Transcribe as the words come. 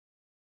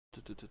The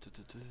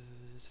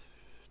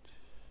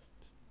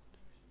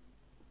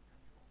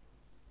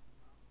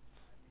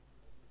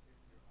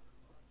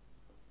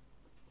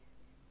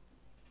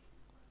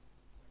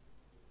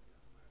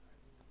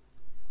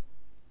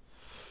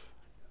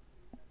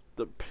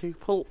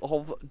people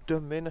of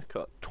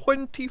Dominica.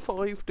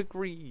 25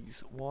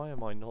 degrees. Why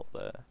am I not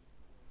there?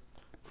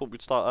 Thought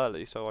we'd start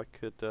early so I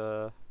could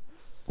go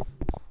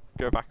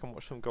back and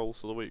watch some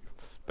goals of the week.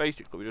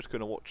 Basically, we're just going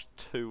to watch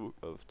two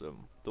of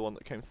them. The one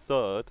that came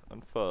third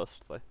and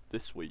first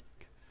this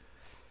week.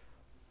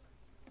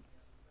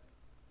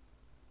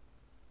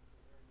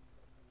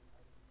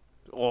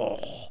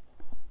 Oh,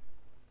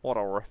 what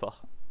a ripper.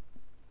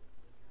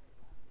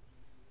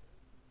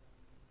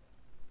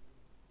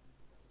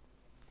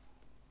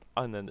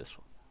 And then this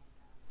one.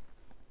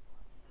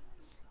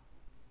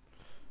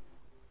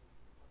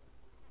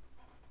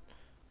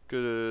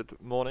 Good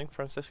morning,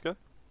 Francisco.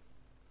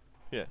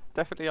 Yeah,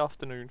 definitely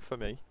afternoon for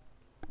me.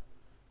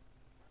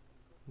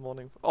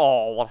 Morning.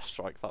 Oh, what a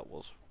strike that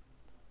was.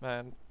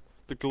 Man,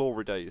 the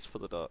glory days for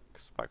the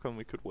Ducks, back when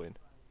we could win.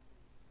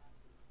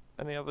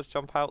 Any others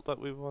jump out that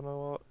we want to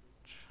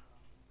watch?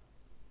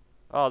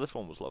 Oh, this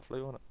one was lovely,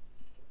 wasn't it?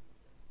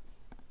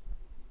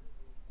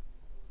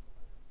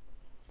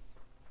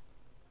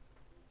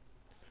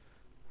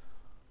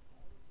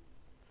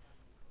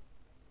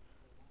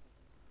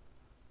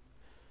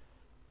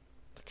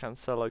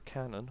 Cancelo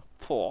cannon.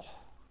 Poor.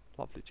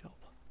 Lovely job.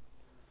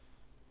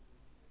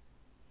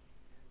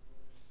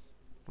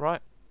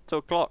 Right, 2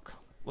 o'clock.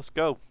 Let's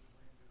go.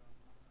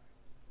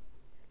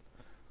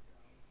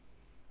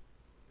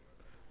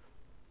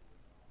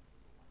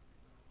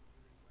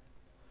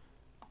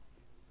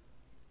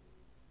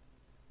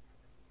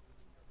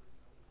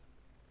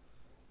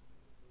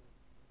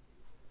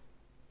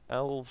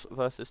 Elves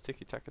versus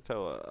Tiki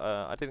Takatoa.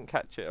 I didn't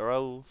catch it. Are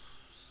Elves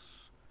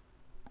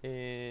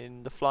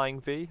in the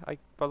Flying V, by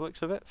the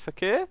looks of it?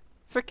 Fakir?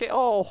 Fakir!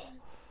 Oh!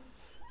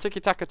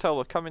 Tiki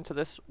Takatoa coming to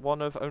this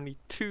one of only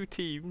 2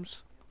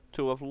 teams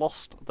to have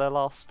lost their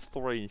last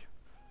 3.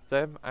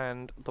 Them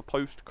and the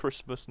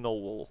post-Christmas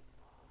Knoll.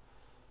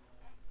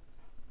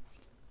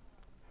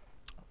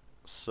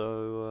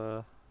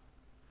 So,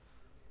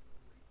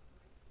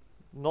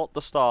 not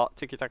the start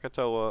Tiki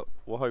Takatoa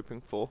were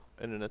hoping for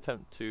in an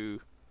attempt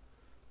to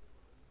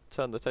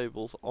turn the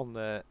tables on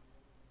their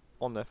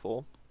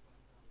form.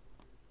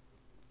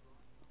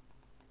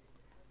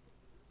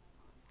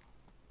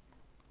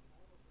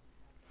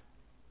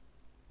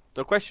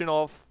 The question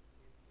of,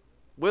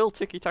 will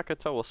Tiki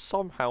Takatoa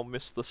somehow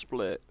miss the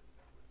split?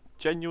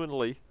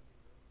 Genuinely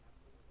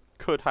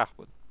could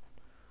happen.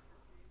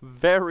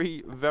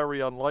 Very, very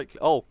unlikely.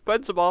 Oh,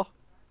 Benzema!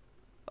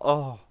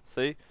 Oh,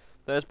 see?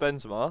 There's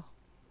Benzema.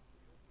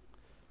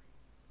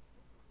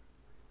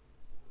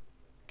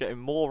 Getting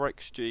more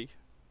XG,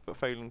 but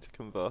failing to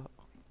convert.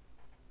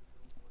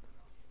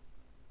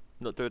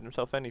 Not doing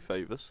himself any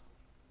favours.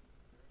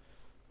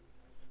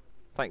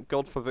 Thank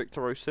God for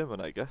Victor Osimhen,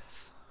 I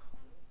guess.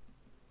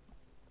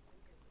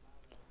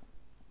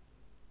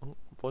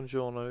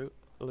 Buongiorno,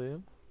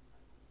 Liam.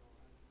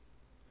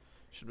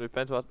 Should move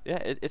Benzema.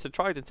 Yeah, it's a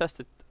tried and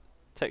tested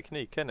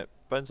technique, isn't it?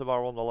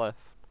 Benzema on the left.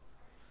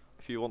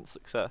 If you want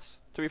success.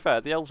 To be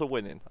fair, the Elves are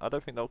winning. I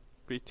don't think they'll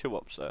be too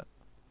upset.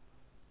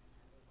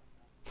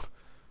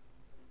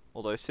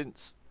 Although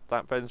since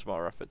that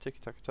Benzema effort, Tiki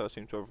Takatoa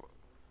seems to have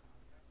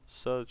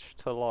surged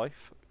to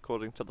life,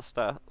 according to the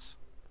stats.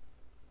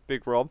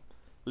 Big Rom.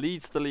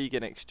 Leads the league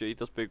in XG,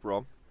 does Big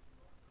Rom.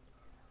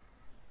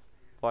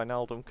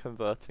 Wijnaldum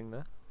converting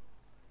there.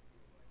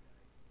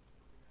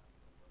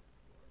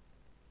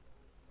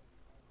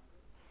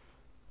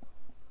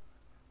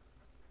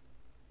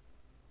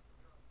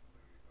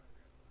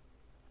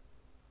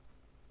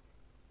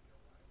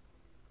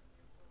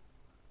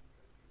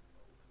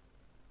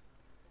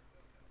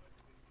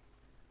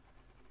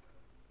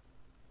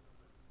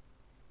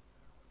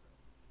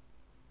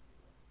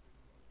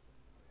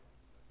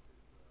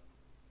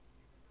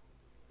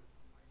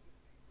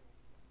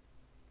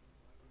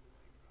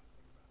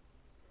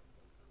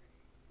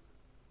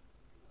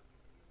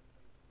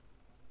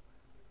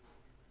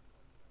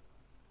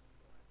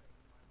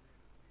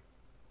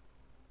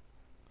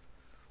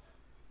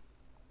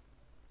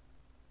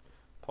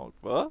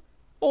 Pogba.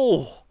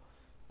 Oh!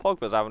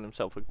 Pogba's having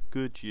himself a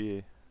good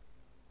year.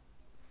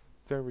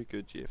 Very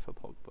good year for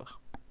Pogba.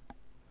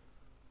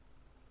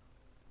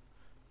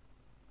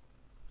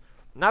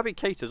 Naby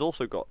Keita's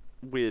also got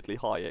weirdly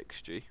high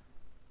XG.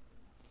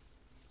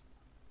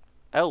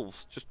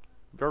 Elves just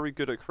very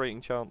good at creating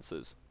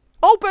chances.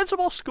 Oh,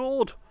 Benzema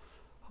scored!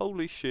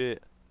 Holy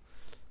shit.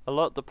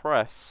 Alert the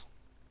press.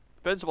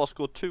 Benzema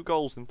scored 2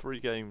 goals in 3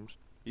 games.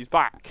 He's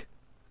back.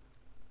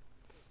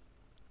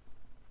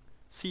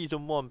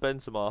 Season 1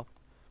 Benzema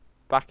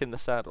back in the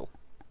saddle.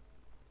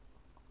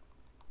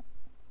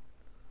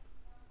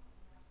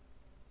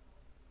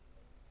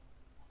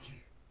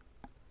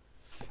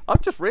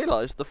 I've just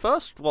realised the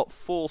first,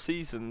 4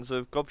 seasons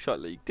of Gobshite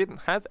League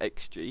didn't have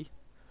XG.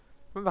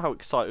 Remember how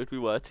excited we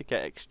were to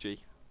get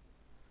XG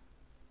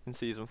in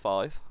Season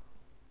 5?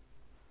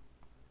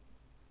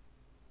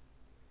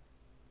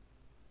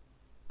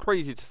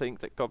 crazy to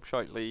think that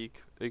Gobshite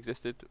League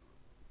existed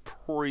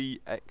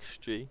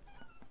pre-XG.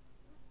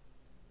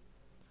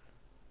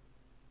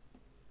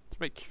 To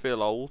make you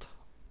feel old.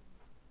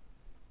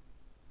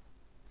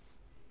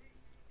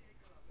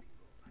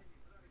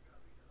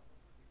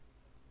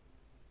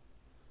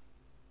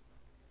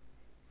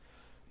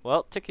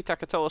 Well, Tiki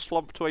Takatoa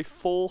slumped to a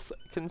 4th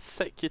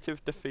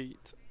consecutive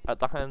defeat at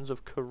the hands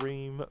of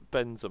Kareem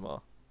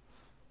Benzema.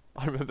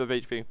 I remember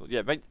Mage being...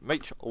 Yeah,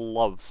 Mage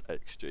loves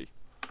XG.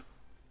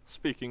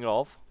 Speaking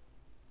of...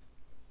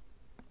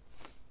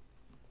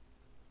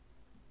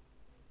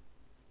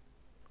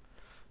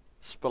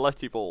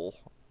 Spalletti Ball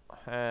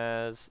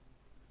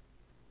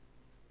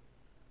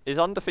is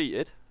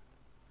undefeated.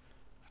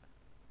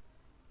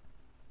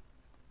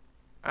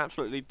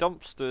 Absolutely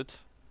dumpstered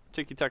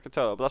Tiki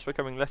Takatoa, but that's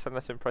becoming less and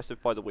less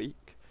impressive by the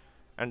week,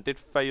 and did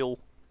fail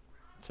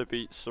to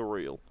beat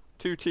Surreal.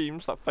 2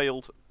 teams that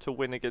failed to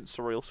win against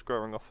Surreal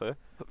squaring off here.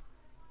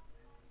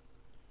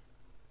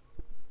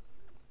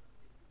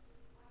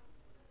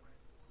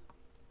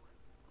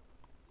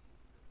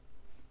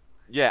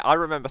 Yeah, I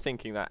remember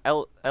thinking that.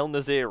 El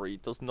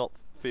Naziri does not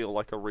feel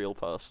like a real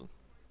person.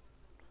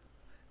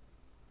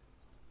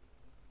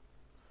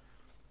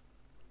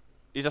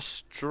 He's a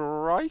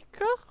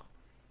striker?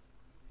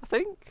 I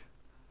think?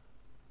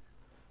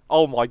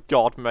 Oh my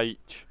god,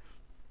 mate.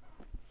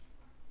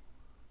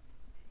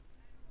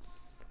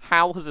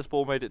 How has this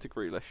ball made it to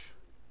Grealish?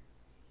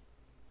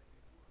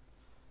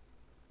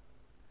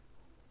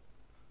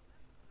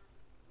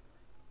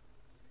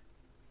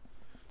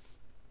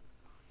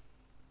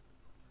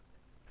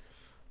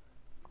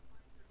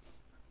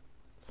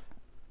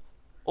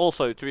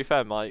 Also, to be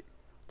fair, Mike,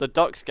 the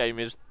Ducks game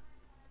is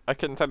a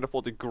contender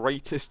for the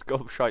greatest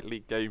Gobshite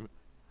League game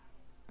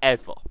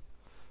ever.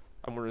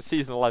 And we're in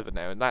season 11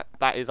 now, and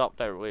that is up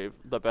there with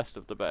the best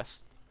of the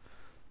best.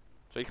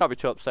 So you can't be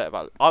too upset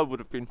about it. I would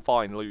have been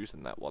fine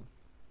losing that one.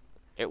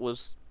 It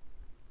was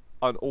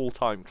an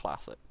all-time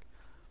classic.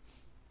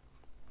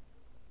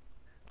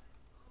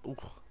 Ooh.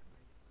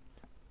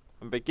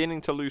 I'm beginning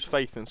to lose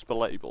faith in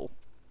Spalletti Ball.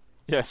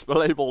 Yeah,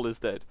 Spalletti Ball is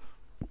dead.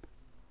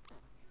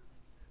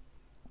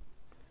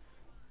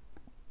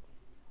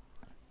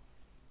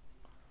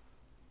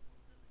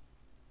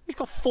 He's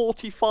got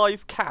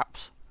 45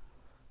 caps.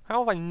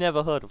 How have I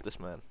never heard of this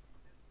man?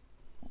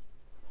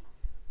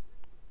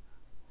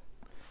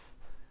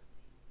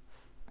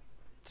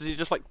 Does he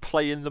just like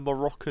play in the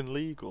Moroccan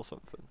league or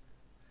something?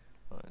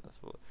 Right, that's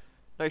what.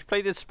 No, he's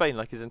played in Spain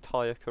like his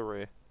entire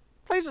career.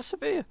 Plays at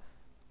Sevilla.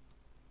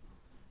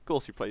 Of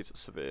course he plays at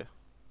Sevilla.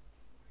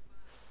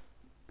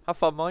 Have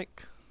fun,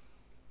 Mike.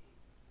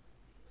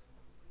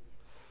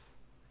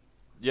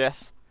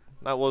 Yes,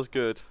 that was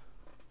good.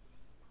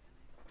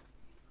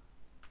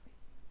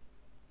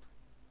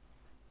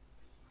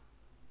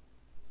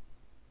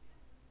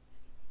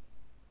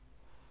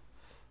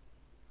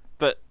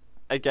 But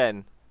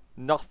again,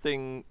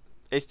 nothing.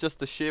 It's just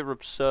the sheer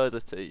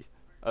absurdity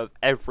of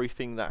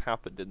everything that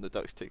happened in the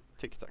Ducks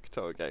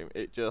Tiki-Taka-Toa game.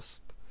 It's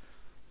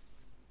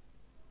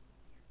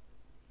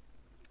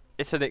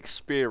an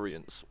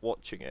experience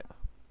watching it.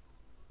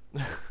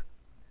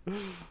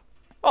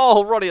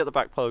 Oh, Ronnie at the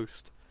back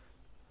post.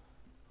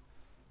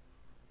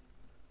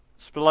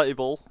 Spalletti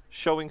Ball,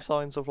 showing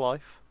signs of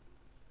life.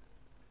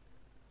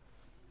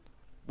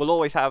 We'll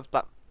always have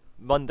that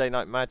Monday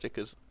Night Magic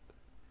as...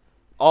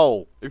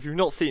 Oh, if you've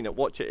not seen it,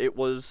 watch it. It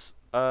was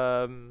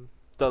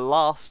the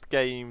last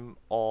game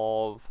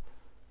of...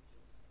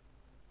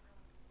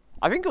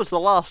 I think it was the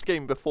last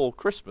game before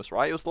Christmas,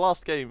 right? It was the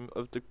last game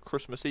of the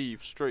Christmas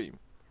Eve stream.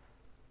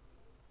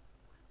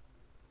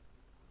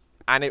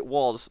 And it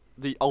was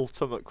the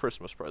ultimate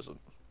Christmas present.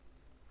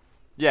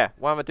 Yeah,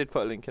 Whammer did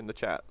put a link in the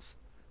chats.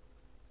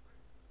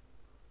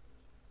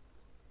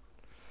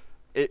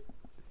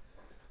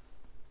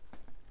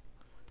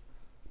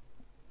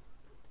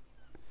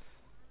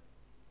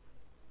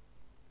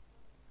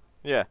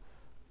 Yeah.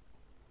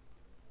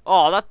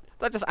 Oh,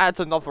 that just adds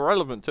another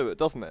element to it,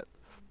 doesn't it?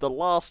 The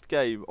last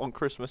game on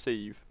Christmas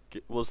Eve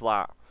was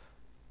that.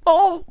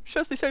 Oh,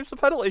 Chesley saves the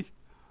penalty.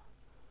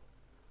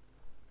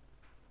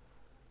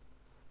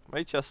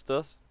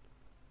 Manchester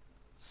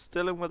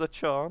still in with a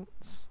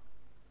chance.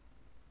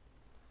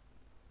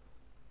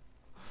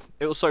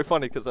 It was so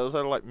funny because there was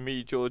only like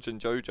me, George,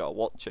 and Jojo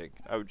watching.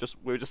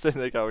 We were just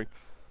sitting there going,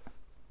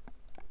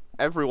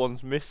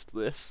 everyone's missed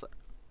this,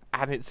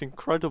 and it's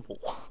incredible.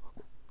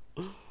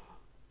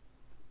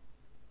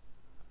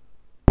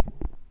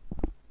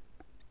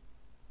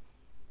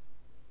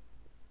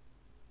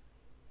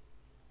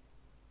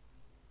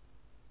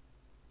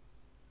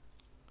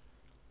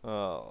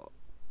 Oh,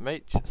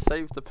 Mate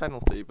saved the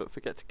penalty, but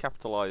forget to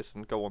capitalise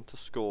and go on to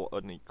score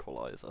an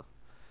equaliser.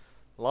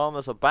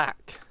 Llamas are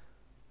back.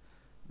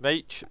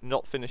 Mate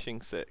not finishing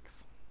 6th.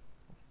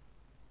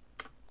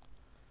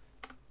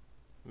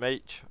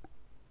 Mate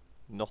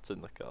not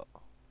in the cut.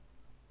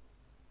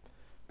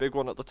 Big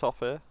one at the top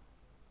here.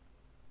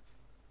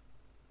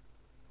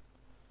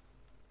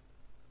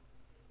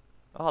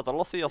 Ah, the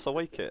Lossios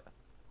away kit.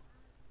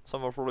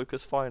 Some of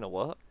Lucas' finer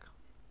work.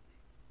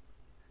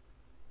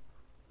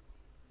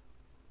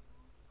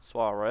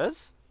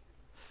 Suarez.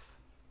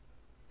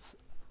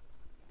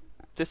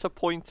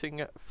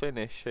 Disappointing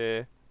finish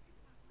here.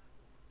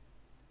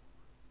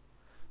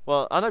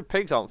 Well, I know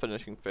Pigs aren't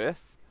finishing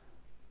 5th.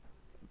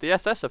 The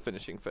SS are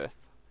finishing 5th.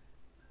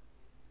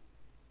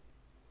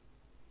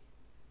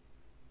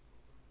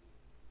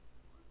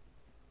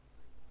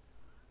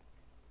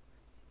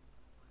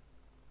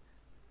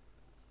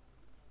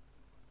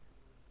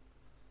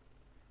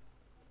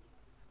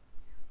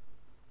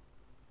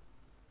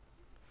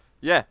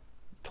 Yeah,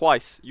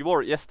 twice. You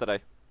wore it yesterday.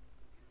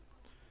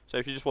 So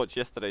if you just watched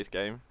yesterday's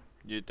game,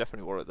 you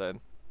definitely wore it then.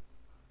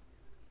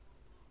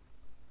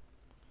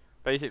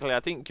 Basically,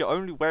 I think you're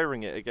only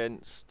wearing it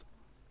against...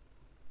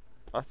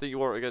 I think you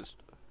wore it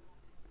against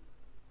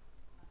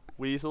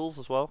Weasels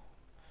as well.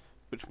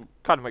 Which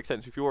kind of makes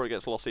sense. If you wore it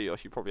against Los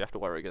Eos, you probably have to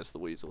wear it against the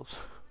Weasels.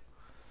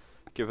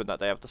 Given that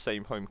they have the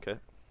same home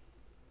kit.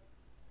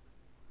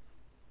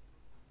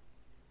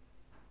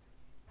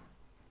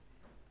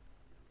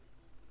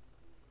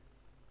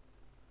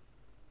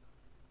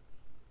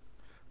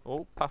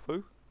 Oh,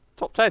 Papu.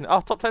 Top 10. Ah,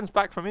 top 10's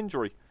back from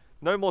injury.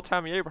 No more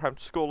Tammy Abraham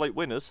to score late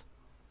winners.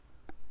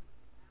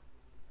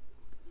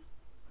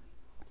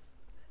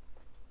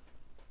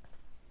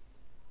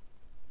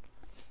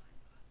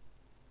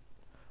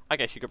 I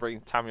guess you could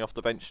bring Tammy off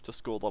the bench to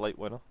score the late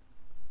winner.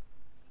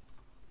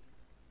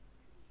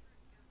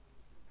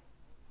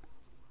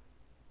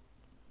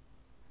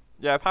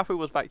 Yeah, Papu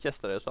was back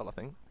yesterday as well, I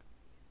think.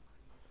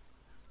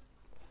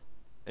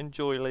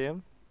 Enjoy,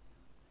 Liam.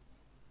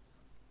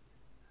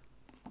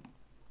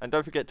 And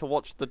don't forget to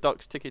watch the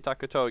Ducks Tiki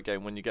Taka Toa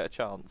game when you get a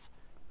chance.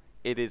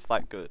 It is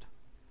that good.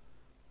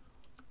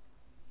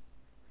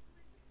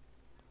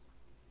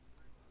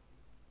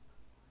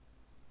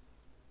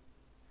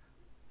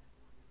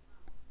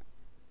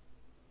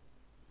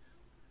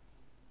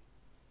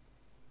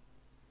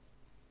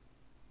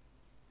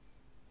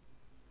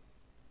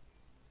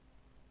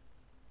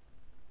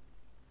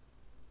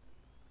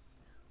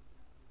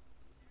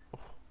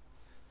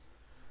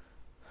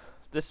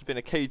 This has been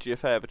a cagey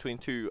affair between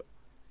two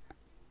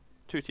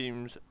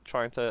teams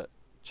trying to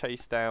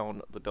chase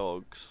down the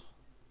Dogs.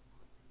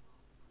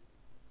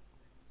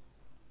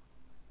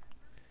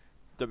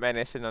 The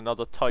Menace in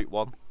another tight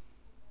one.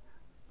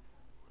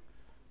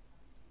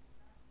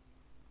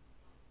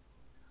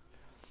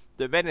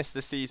 The Menace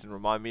this season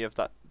remind me of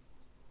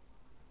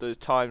those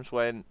times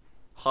when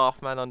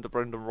half man under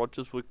Brendan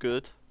Rodgers were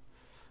good.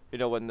 You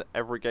know, when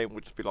every game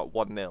would just be like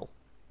 1-0.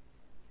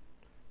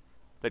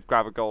 They'd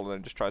grab a goal and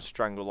then just try to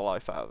strangle the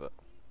life out of it.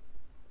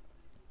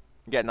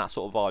 I'm getting that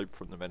sort of vibe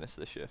from the Menace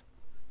this year.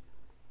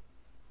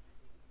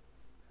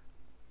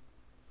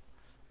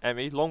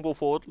 Emmy, long ball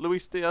forward.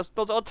 Luis Diaz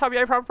nods on Tammy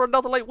Abraham for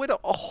another late winner.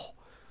 Oh,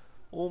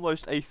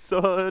 almost a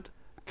third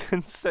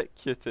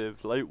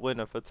consecutive late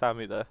winner for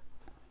Tammy there.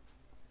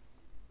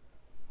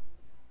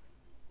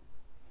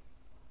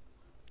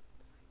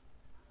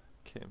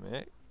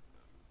 Kimmich.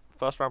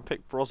 First round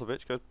pick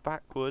Brozovic goes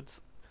backwards.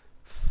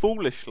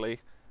 Foolishly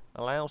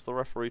allows the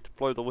referee to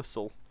blow the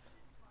whistle.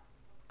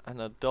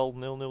 And a dull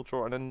 0-0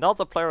 draw. And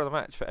another player of the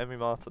match for Emi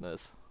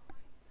Martinez.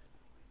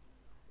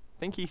 I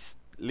think he's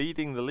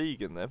leading the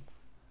league in them.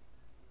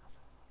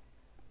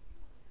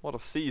 What a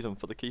season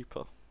for the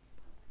keeper.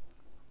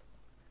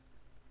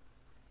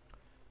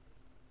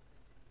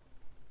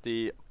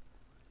 The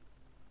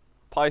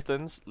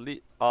Pythons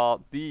are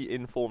the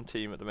informed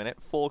team at the minute.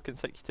 4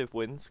 consecutive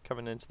wins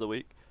coming into the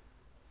week.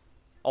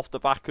 Off the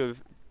back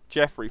of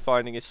Jeffrey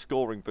finding his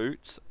scoring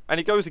boots. And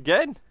he goes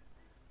again.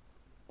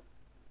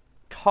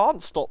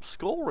 Can't stop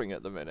scoring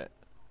at the minute.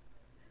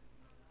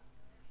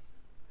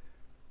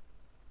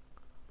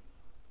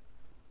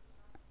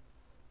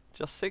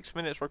 Just 6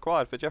 minutes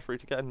required for Jeffrey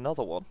to get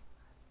another one.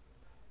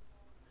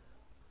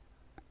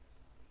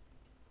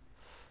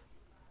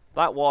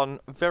 That one,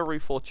 very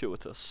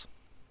fortuitous.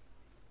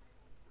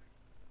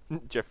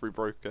 Jeffrey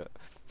broke it.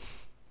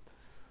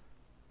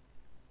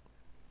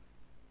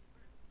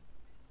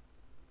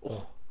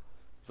 Oh,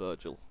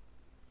 Virgil.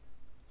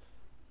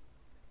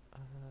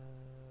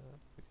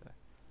 Okay.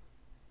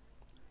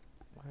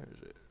 Where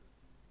is it?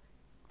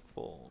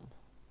 Form.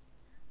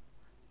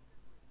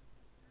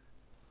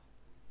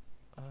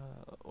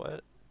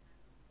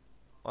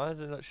 Why is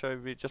it not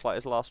showing me just like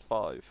his last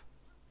 5?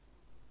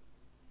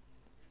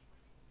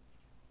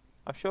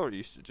 I'm sure it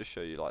used to just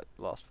show you like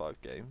last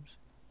 5 games.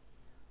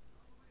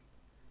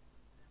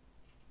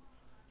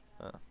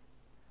 Ah.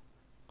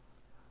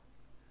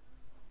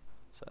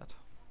 Sad.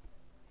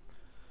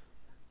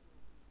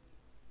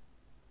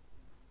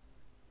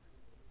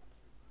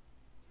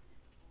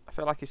 I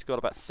feel like he scored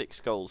about 6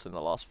 goals in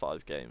the last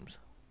 5 games.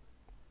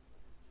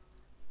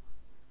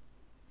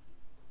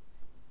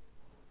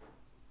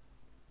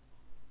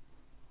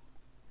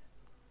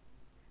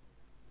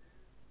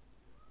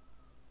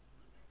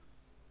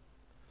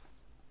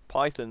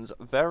 Pythons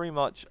very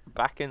much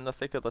back in the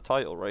thick of the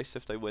title race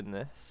if they win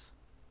this.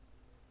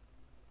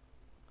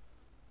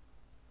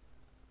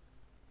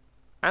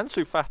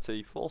 Ansu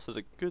Fati forces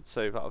a good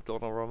save out of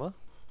Donnarumma.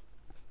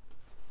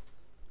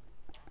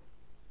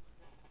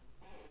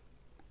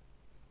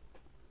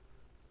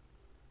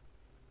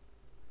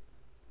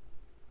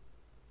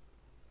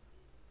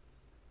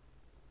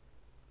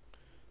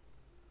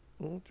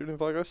 Julian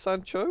Vigo,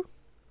 Sancho.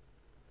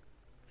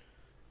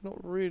 Not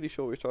really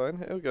sure which line.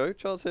 Here we go.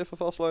 Chance here for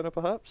Barcelona,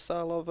 perhaps.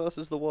 Salah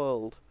versus the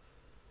world.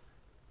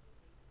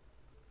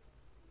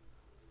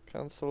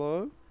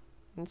 Cancelo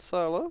and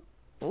Salah.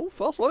 Oh,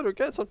 Barcelona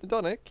get something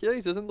done here.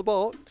 Chiesa's in the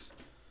box.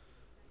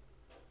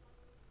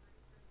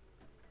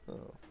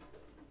 Oh.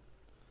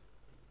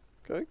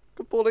 Okay,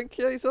 good ball in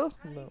Chiesa.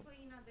 No.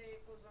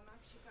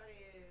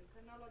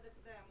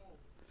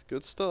 It's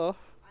good stuff.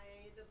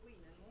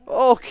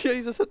 Oh,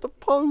 Chiesa's hit the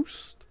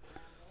post.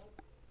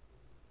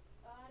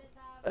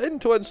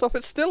 End-to-end stuff.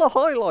 It's still a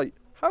highlight.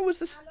 How is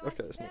this?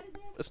 Okay, it's not.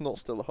 It's not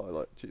still a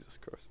highlight. Jesus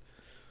Christ.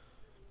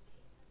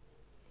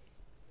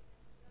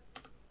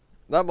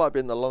 That might have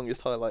been the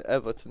longest highlight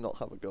ever to not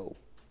have a goal.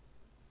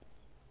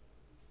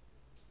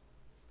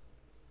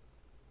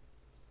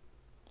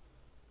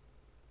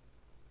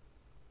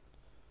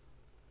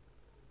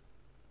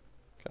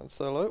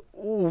 Cancelo.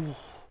 Ooh.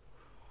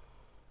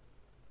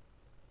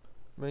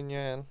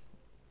 Mignan.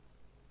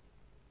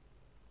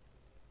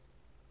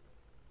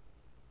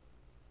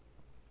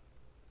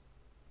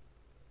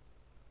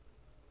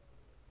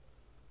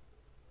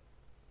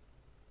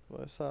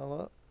 Where's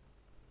Salah?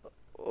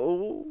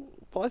 Oh,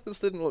 Pythons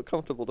didn't look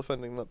comfortable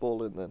defending that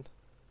ball in then.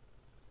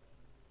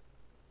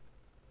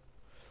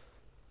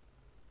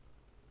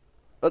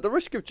 At the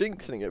risk of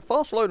jinxing it,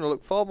 Barcelona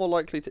look far more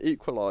likely to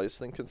equalise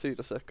than concede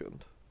a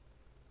second.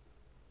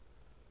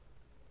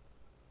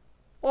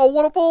 Oh,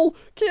 what a ball!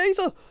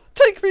 Chiesa,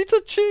 take me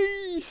to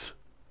cheese!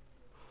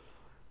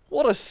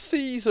 What a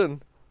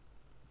season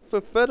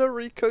for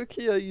Federico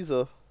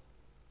Chiesa.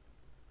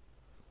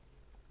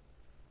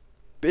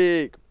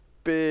 Big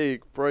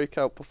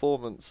breakout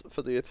performance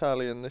for the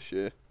Italian this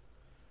year.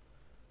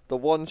 The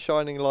one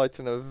shining light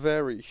in a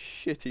very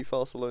shitty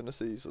Barcelona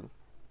season.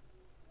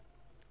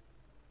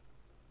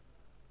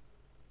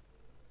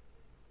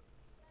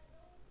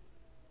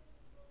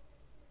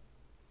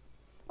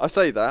 I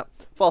say that,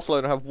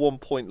 Barcelona have 1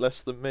 point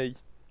less than me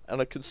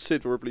and a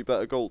considerably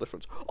better goal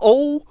difference.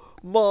 Oh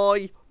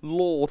my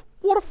lord,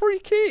 what a free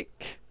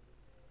kick!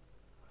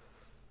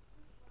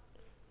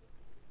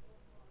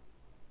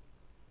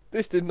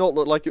 This did not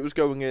look like it was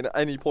going in at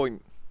any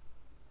point.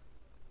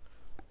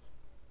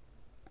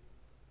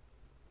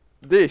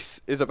 This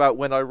is about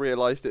when I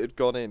realised it had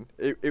gone in.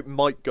 It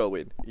might go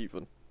in,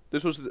 even.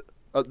 This was,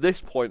 at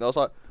this point, I was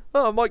like,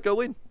 oh, it might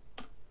go in.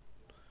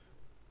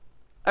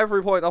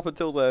 Every point up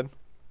until then,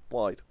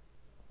 wide.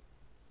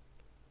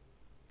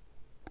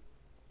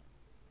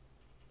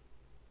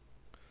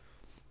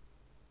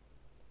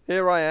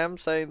 Here I am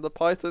saying the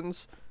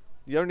Pythons,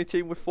 the only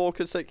team with 4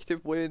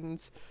 consecutive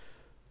wins.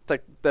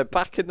 They're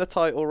back in the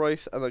title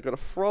race and they're going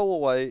to throw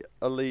away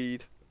a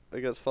lead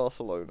against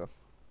Barcelona.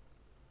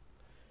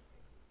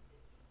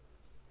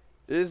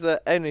 Is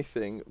there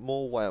anything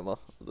more whammer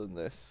than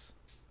this?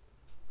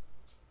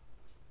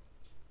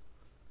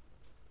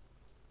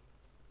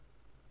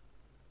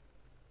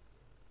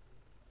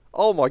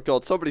 Oh my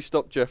god, somebody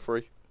stop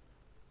Jeffrey.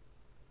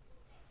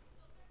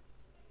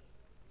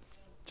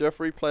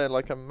 Jeffrey playing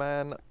like a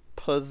man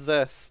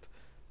possessed.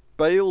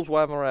 Bale's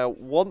whammer out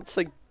once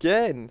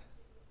again.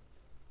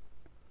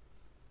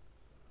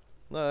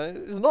 No,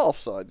 it's not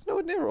offside. It's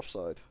nowhere near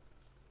offside.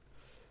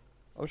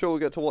 I'm sure we'll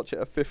get to watch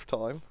it a 5th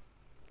time.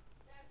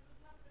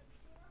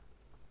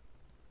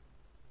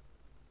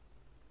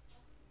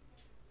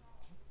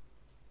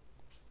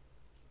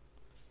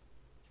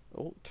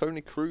 Oh,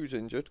 Tony Cruz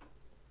injured.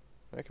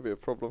 That could be a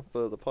problem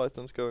for the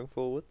Pythons going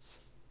forwards.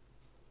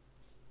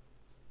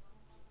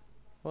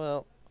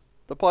 Well,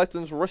 the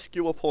Pythons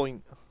rescue a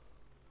point.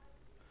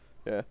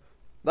 Yeah,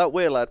 that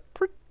Weir lad,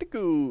 pretty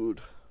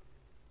good.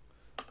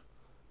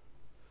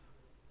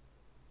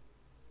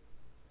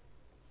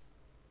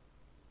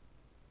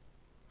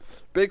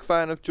 Big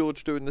fan of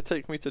George doing the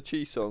Take Me to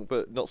Cheese song,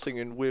 but not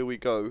singing Where We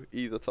Go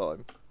either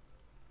time.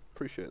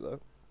 Appreciate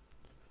that.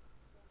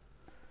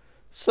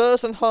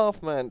 Sirs and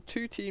Halfman,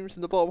 2 teams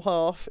in the bottom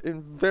half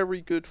in very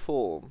good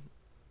form.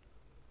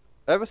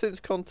 Ever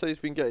since Conte's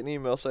been getting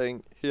emails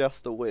saying he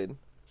has to win,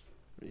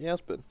 he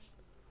has been.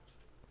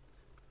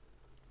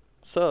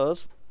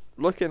 Sirs,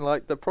 looking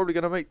like they're probably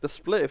going to make the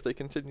split if they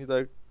continue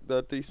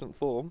their decent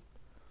form.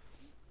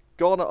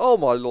 Garner, oh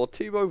my lord,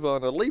 Timo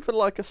Werner, leaping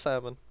like a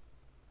salmon.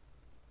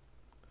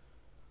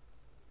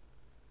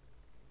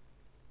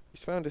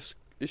 He's found his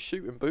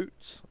shooting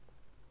boots.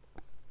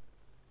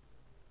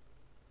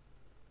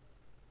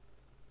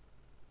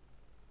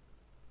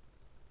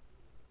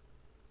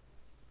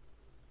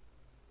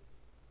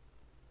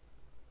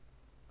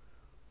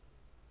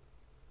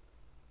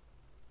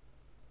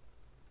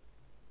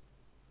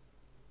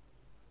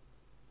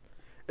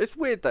 It's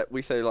weird that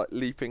we say like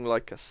leaping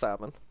like a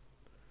salmon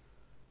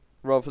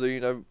rather than, you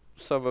know,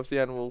 some of the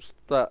animals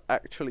that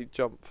actually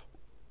jump.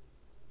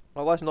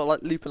 Otherwise not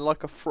like leaping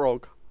like a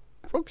frog.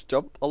 Frogs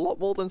jump a lot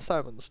more than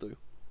salmons do.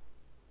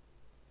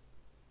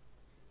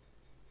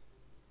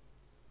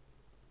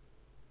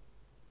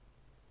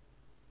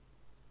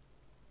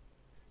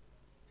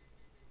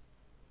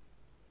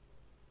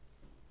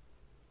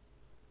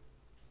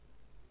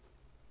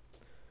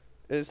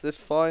 Is this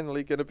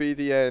finally going to be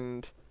the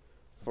end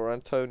for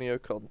Antonio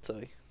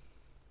Conte?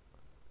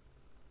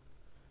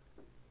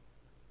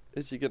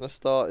 Is he going to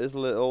start his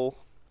little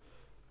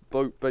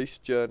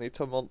boat-based journey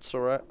to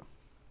Montserrat?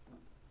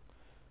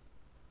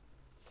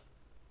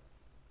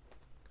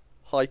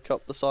 Hike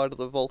up the side of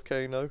the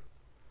volcano?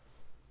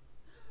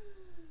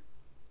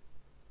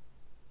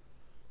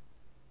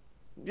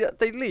 Yeah,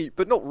 they leap,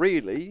 but not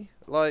really.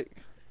 Like,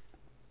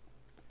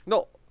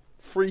 not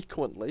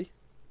frequently.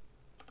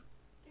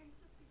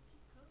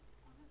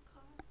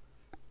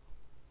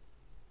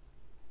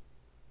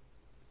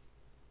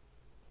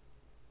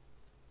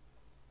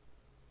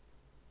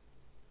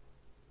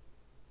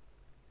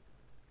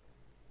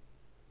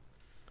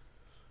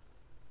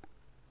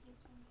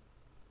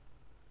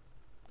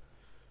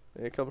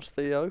 Here comes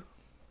Theo.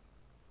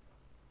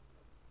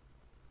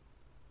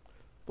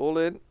 Ball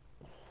in.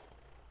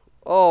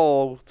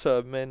 Oh,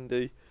 to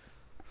Mendy.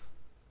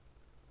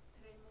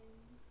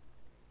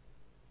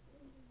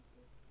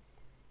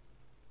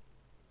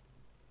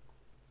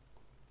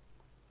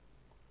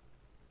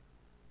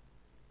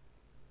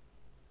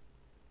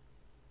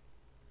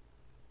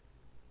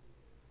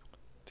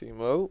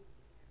 Timo.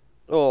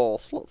 Oh,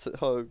 slots it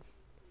home.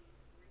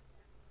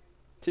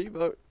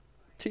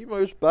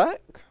 Timo's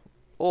back?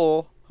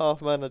 Or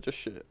half manager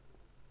shit?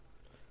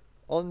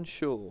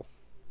 Unsure.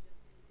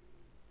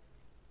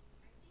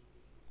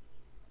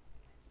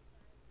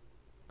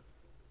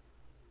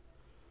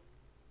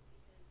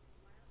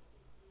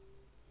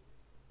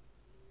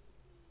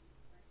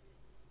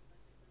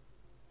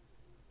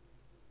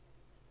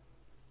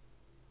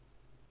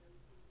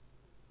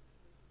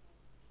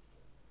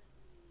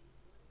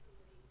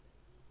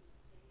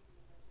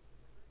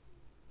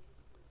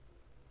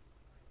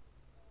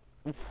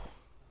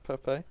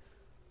 Pepe.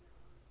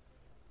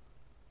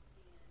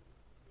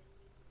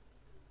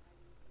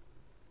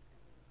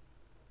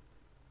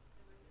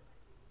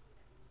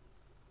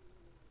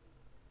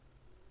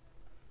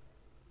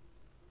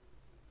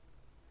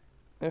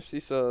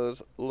 FC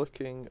Spurs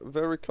looking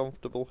very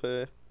comfortable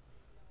here.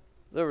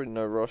 They're in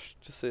no rush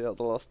to see out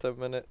the last 10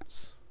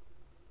 minutes.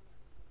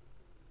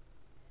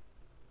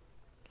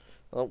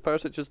 Oh,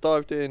 Perisic has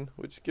dived in,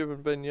 which has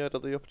given Ben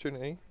Yedder the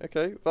opportunity.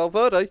 Okay,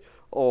 Valverde.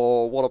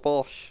 Oh, what a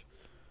bosh.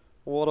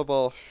 What a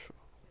bosh.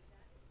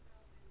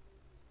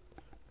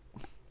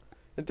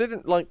 It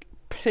didn't, like,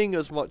 ping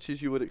as much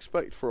as you would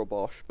expect for a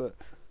bosh, but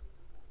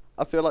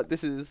I feel like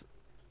this is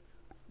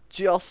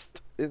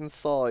just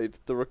inside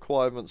the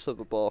requirements of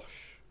a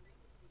bosh.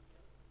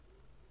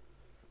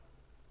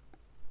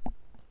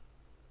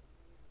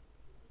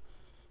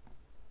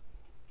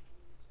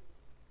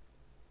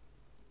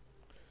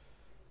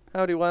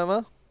 Howdy,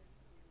 Whammer.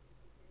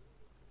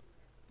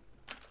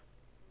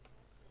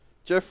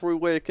 Jeffrey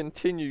Weir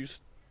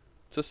continues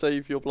to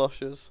save your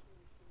blushes.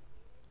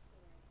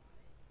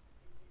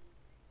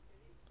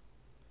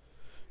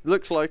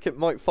 Looks like it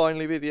might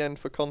finally be the end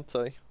for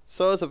Conte.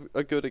 Spurs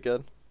are good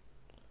again.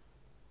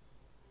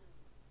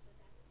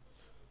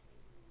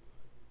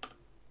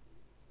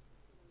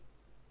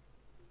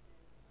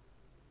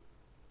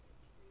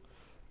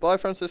 Bye,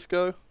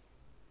 Francisco.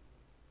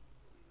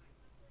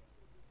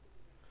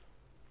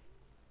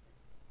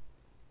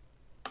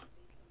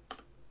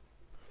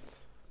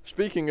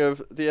 Speaking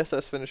of the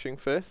SS finishing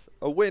 5th,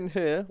 a win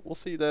here will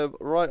see them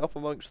right up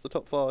amongst the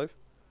top 5.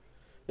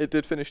 It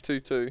did finish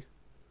 2-2.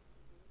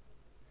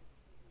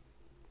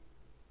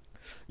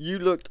 You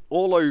looked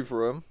all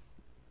over them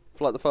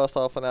for like the first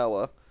half an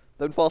hour.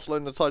 Then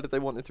Barcelona decided they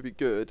wanted to be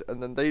good,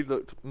 and then they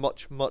looked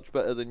much, much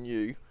better than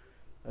you.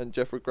 And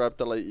Jeffrey grabbed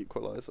the late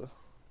equaliser.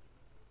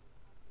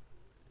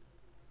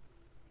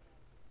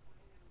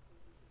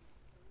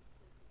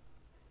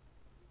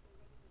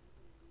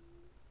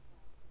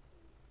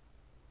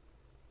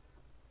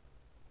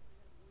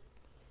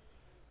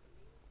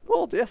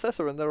 Oh, the SS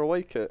are in their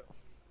away kit.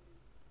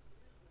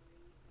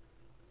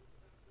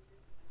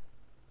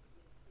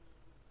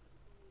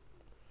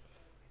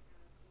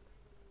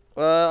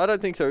 I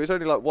don't think so. It was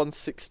only like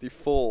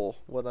 164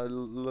 when I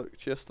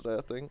looked yesterday,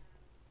 I think.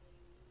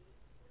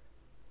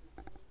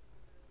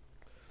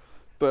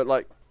 But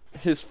like,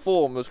 his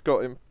form has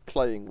got him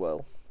playing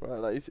well, right?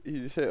 Like,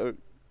 he's hit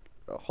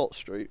a hot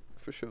streak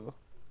for sure.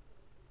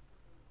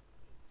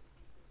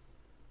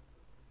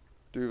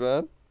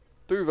 Duvan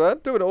doing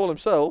it all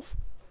himself.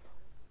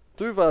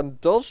 Duvan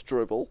does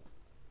dribble.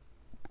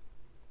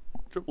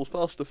 Dribbles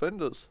past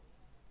defenders.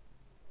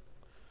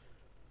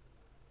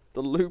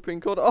 The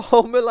looping corner.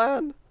 Oh,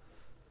 Milan!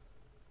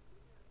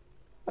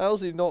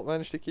 How's he not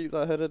managed to keep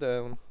that header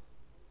down?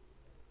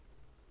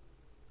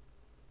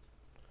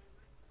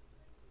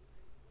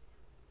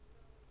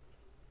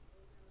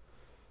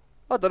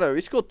 I don't know.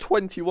 He scored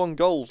 21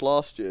 goals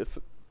last year.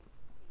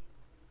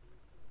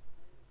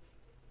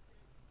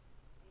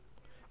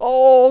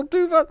 Oh,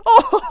 Duvan!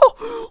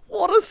 Oh,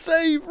 what a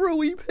save,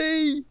 Rui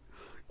P!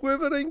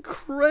 With an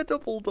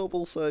incredible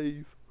double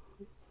save.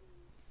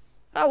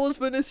 How has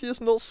Vinicius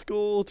not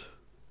scored?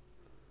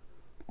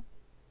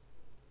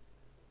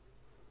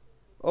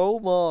 Oh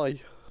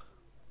my.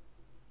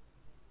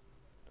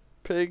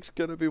 Pig's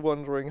gonna be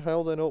wondering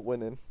how they're not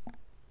winning.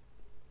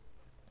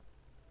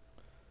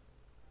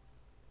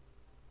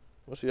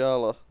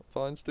 Musiala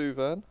finds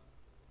Duvan.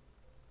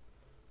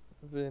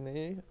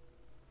 Vinny.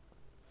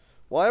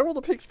 Why are all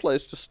the Pigs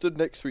players just stood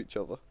next to each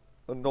other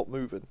and not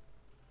moving?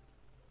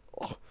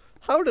 Oh,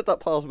 how did that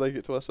pass make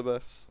it to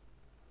SMS?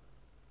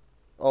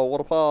 Oh,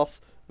 what a pass.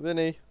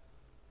 Vinny.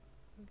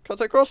 Cuts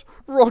it across.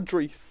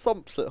 Rodri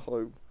thumps it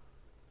home.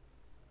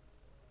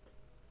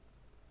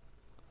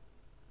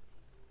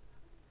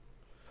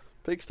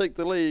 Pigs take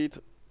the lead,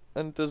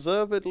 and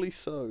deservedly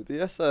so. The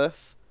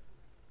SS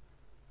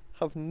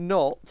have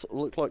not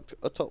looked like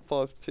a top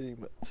 5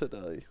 team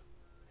today.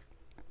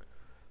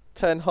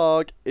 Ten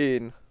Hag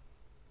in.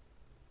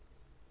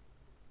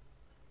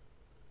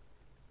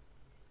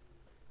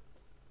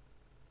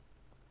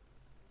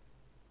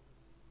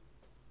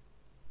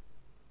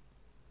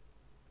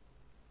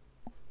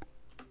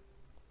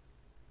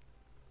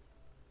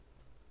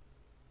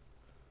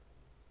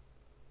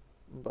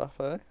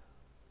 Mbappe.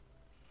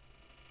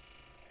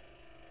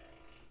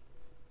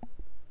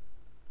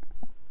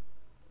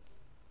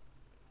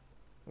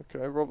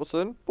 Okay,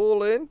 Robertson.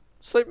 Ball in.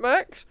 St.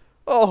 Max.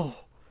 Oh!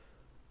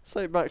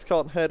 St. Max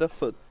can't header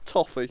for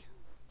toffee.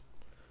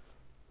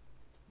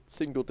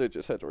 Single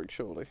digits headering,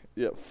 surely.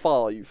 Yeah,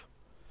 5.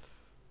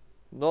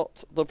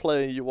 Not the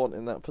player you want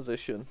in that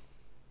position.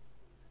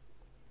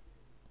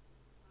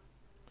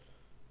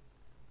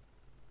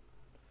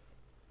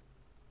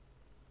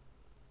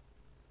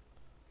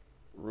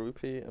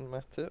 Rupee and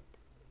Matip.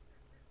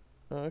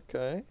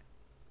 Okay.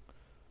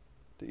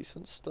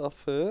 Decent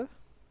stuff here.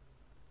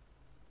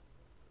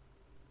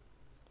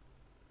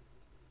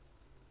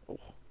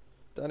 Oh.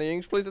 Danny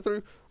Ings plays it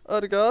through.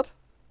 Odegaard.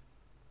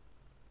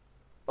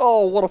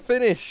 Oh, what a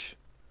finish!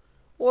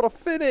 What a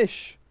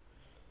finish!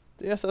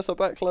 The SS are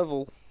back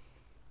level.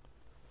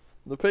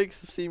 The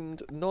Pigs have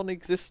seemed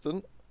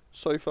non-existent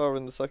so far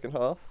in the second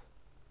half.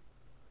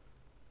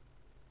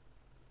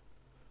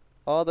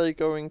 Are they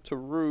going to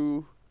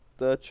rue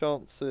their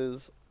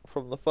chances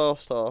from the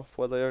first half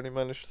where they only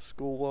managed to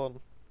score 1?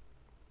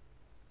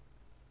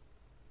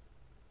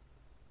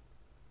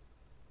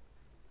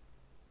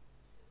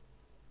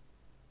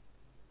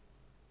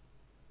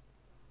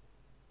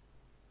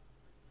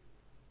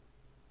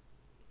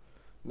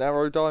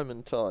 Narrow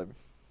diamond time.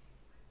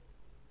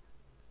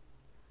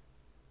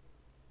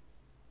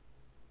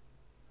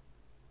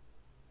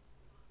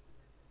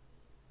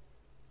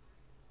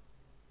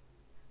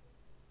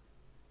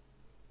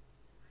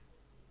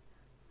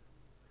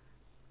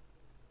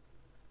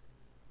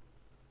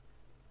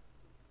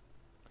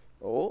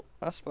 Oh,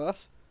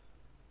 Aspas.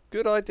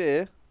 Good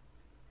idea.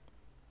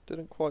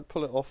 Didn't quite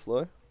pull it off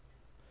though.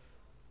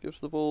 Gives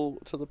the ball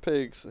to the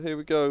Pigs. Here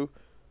we go.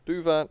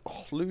 Duvan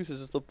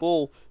loses the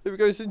ball. Here we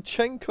go,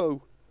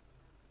 Zinchenko.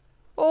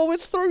 Oh,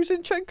 it's through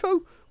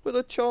Zinchenko with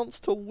a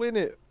chance to win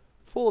it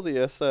for the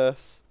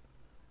SS.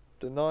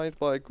 Denied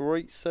by a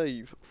great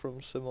save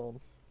from Simon.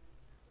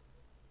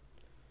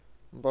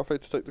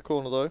 Mbappe to take the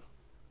corner though.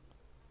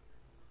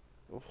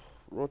 Oh,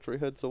 Rodri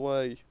heads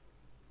away.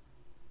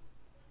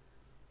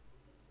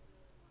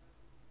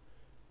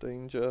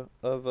 Danger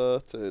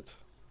averted.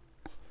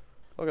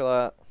 Look at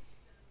that.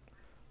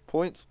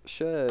 Points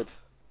shared.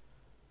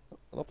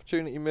 An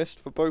opportunity missed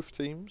for both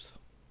teams.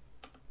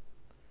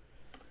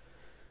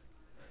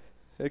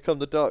 Here come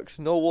the Ducks.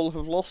 Norwell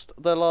have lost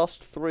their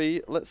last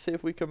 3. Let's see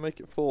if we can make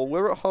it 4.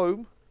 We're at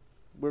home.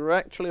 We're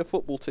actually a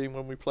football team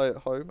when we play at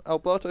home.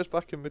 Alberto's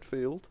back in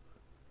midfield.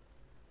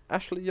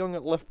 Ashley Young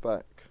at left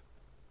back.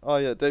 Oh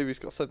yeah, Davies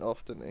got sent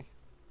off, didn't he?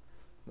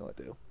 No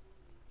idea.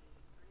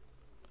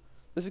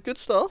 This is good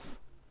stuff.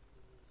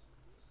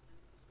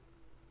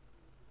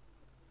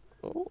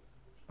 Oh,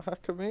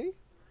 Hakimi.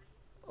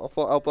 I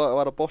thought Alberto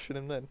had a Bosch in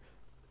him then.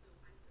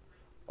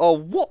 Oh,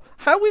 what?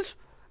 How is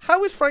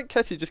Frank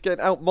Kessie just getting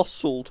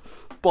out-muscled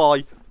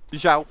by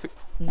Zhao?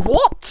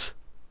 What?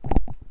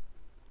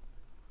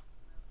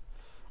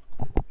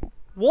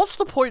 What's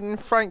the point in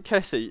Frank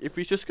Kessie if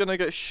he's just going to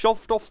get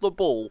shoved off the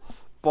ball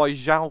by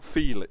Zhao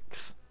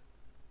Felix?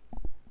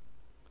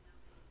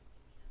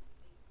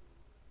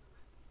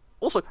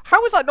 Also,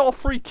 how is that not a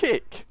free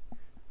kick?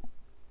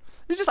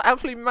 He just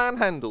absolutely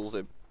manhandles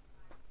him.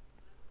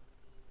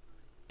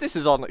 This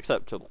is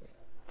unacceptable.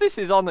 This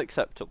is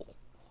unacceptable.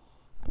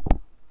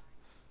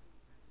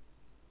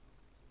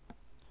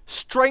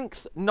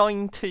 Strength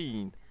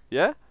 19.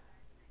 Yeah?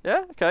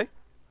 Yeah? Okay.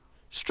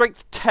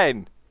 Strength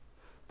 10.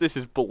 This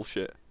is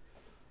bullshit.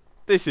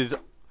 This is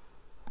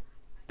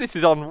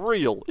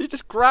unreal. He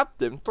just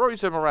grabbed him,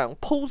 throws him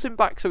around, pulls him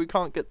back so he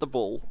can't get the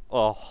ball.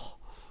 Oh.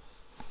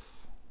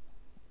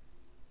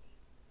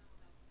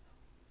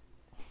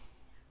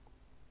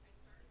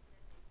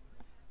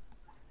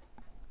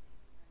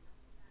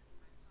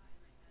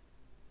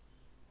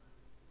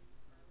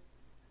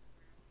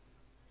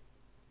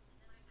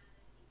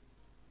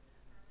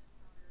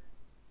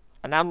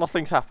 And now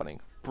nothing's happening.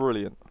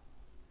 Brilliant.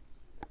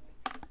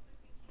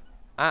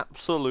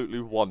 Absolutely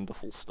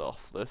wonderful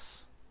stuff,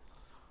 this.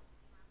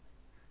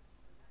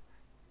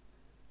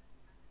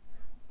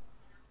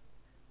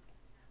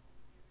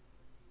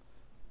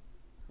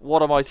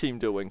 What are my team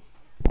doing?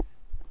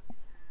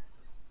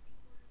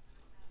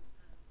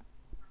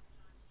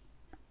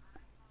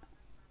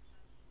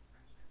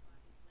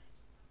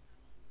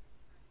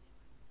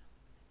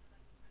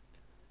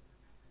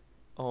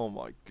 Oh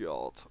my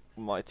god,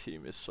 my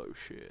team is so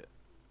shit.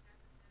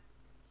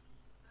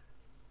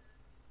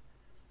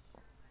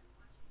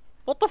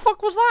 What the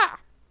fuck was that?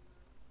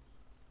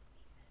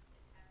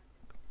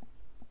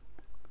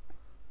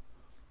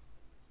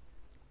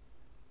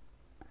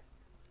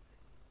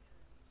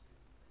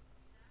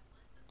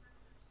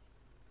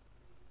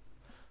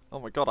 Oh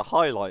my god, a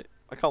highlight.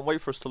 I can't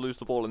wait for us to lose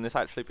the ball and this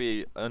actually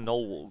be a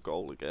Knoll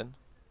goal again.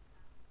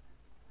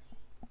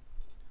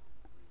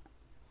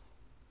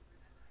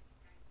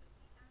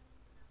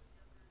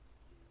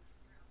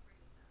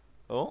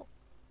 Oh.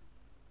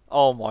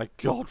 Oh my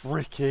god,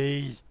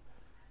 Ricky!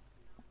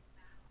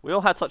 We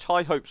all had such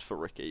high hopes for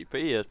Ricky,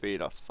 but he has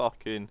been a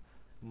fucking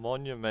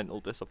monumental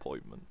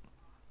disappointment.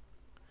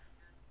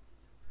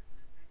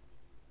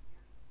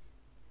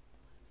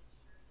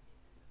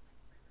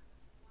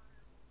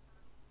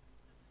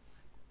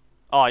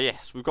 Ah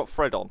yes, we've got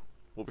Fred on.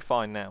 We'll be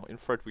fine now. In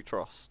Fred we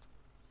trust.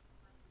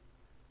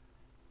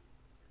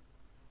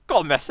 Go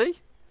on, Messi!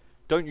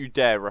 Don't you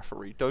dare,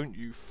 referee. Don't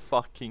you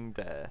fucking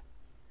dare.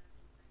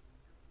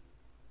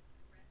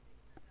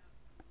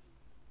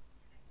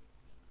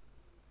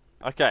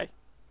 Okay.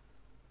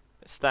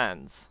 It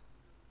stands.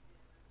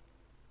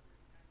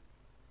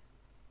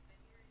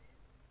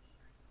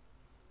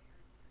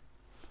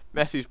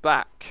 Messi's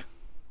back.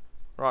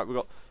 Right, we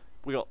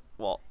got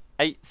what?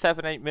 8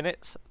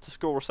 minutes to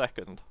score a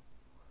second.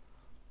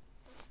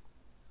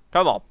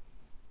 Come on.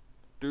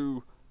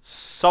 Do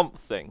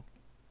something.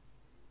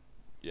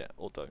 Yeah,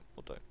 or don't.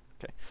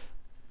 Okay.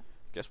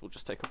 Guess we'll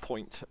just take a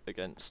point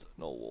against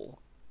Knoll.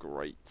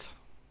 Great.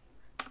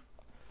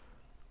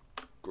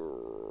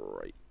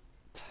 Great.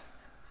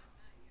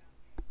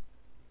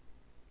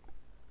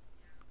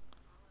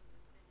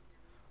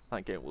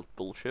 That game was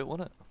bullshit,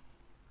 wasn't it?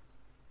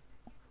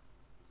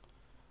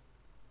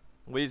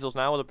 Weasels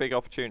now with a big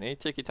opportunity.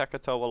 Tiki Taka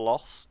Toa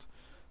lost.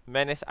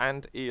 Menace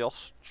and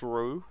Eos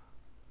drew.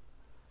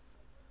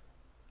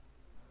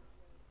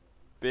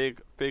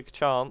 Big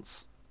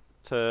chance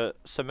to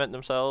cement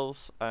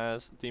themselves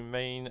as the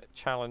main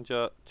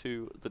challenger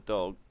to the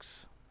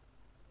Dogs.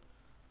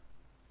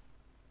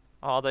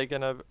 Are they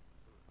going to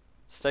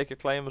stake a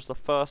claim as the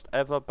first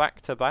ever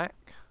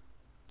back-to-back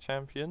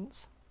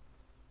champions?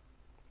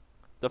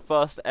 The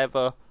first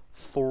ever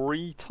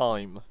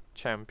 3-time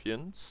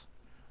champions.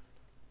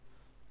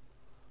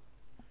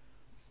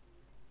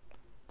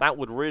 That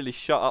would really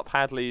shut up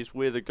Hadley's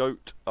 "we're the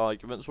GOAT"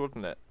 arguments,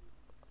 wouldn't it?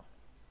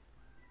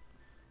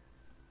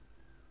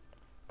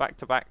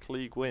 Back-to-back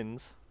league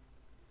wins.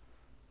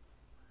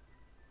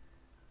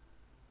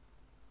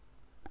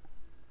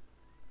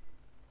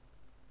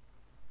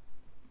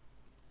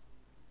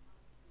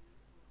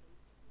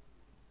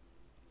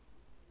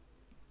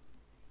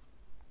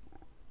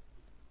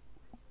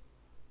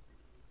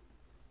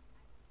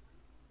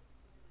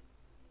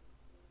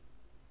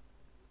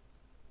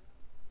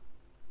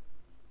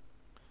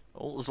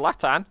 Oh,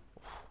 Zlatan.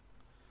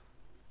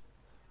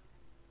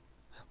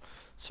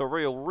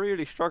 Surreal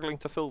really struggling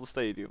to fill the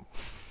stadium.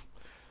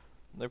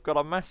 They've got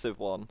a massive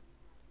one,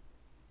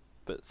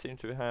 but seem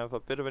to have a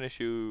bit of an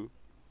issue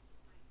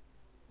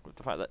with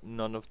the fact that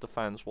none of the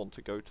fans want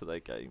to go to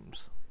their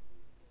games.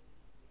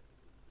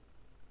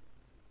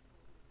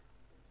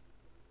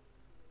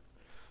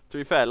 To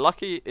be fair,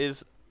 Lucky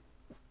is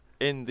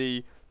in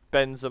the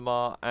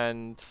Benzema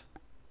and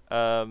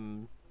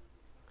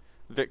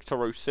Victor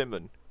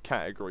Osimhen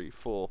category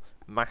for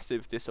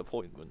massive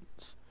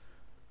disappointments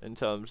in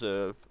terms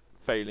of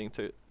failing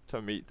to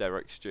meet their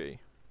XG.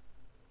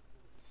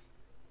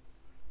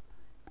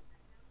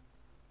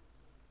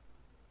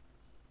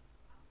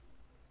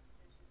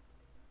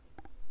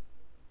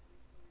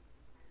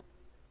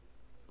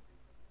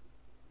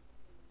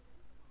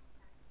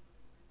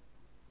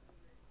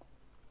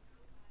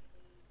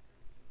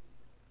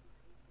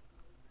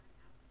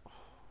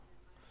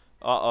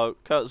 Uh-oh,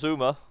 Kurt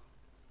Zuma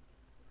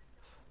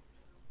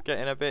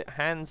getting a bit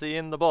handsy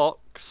in the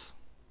box.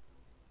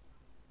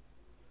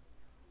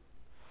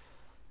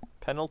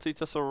 Penalty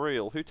to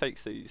Surreal. Who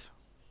takes these?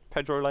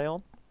 Pedro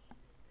Leon?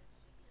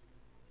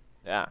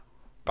 Yeah,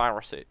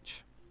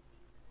 Barisic.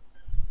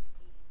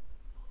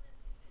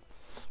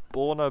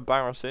 Borna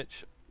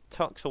Barisic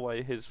tucks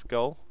away his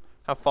goal.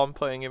 Have fun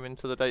putting him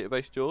into the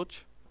database,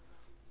 George.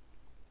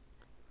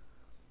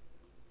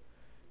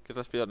 Because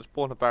let's be honest,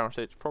 Borna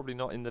Barisic probably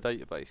not in the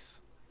database.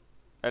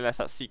 Unless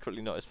that's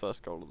secretly not his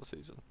first goal of the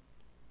season.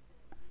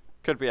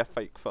 Could be a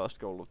fake first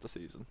goal of the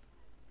season.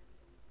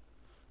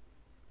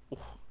 Ooh.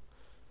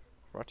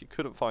 Right, he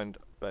couldn't find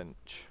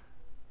bench.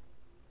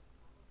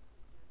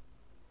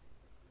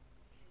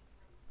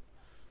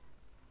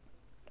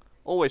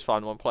 Always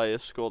fun when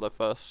players score their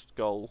first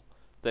goal,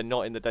 they're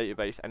not in the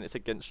database and it's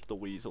against the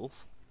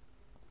Weasels.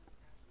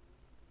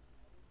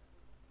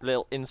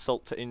 Little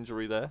insult to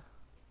injury there.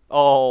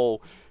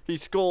 Oh, he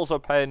scores a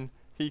pen.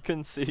 He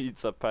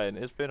concedes a pen.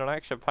 It's been an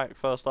action-packed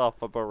first half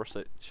for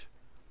Barisic.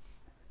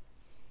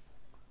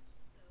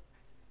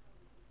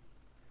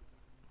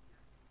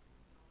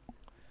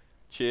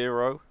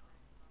 Chiro.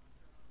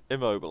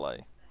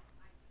 Immobile.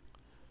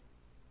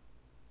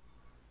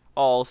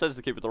 Oh, says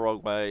the keeper the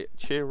wrong way.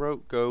 Chiro,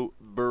 go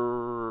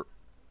brrr.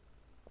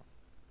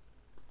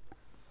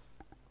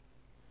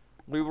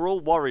 We were all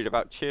worried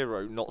about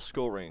Chiro not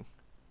scoring.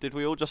 Did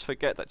we all just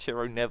forget that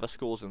Chiro never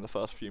scores in the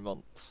first few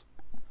months?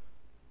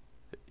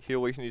 He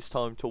always needs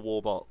time to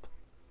warm up.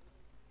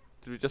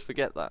 Did we just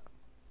forget that?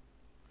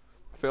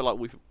 I feel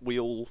like we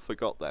all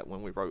forgot that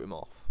when we wrote him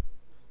off.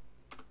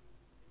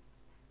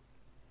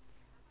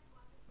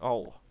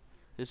 Oh,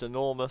 his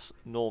enormous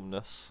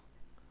normness.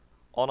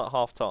 On at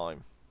half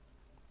time.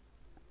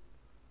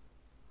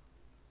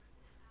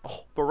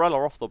 Oh,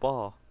 Barella off the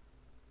bar.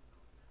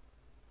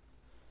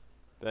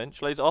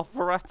 Bench lays it off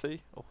Verratti.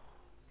 Oh.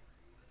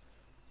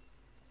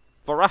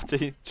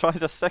 Verratti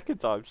tries a second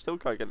time, still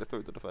can't get it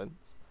through the defence.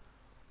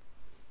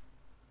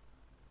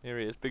 Here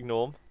he is, big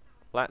Norm.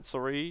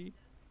 Lazzari.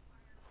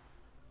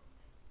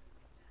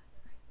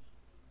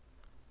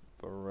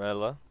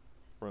 Barella.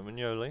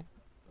 Romagnoli.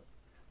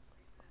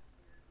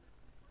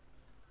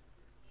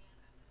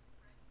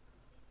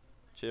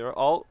 Chiro.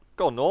 Oh,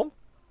 go on, Norm.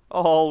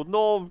 Oh,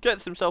 Norm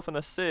gets himself an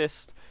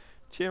assist.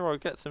 Chiro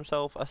gets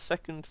himself a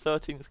second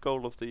 13th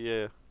goal of the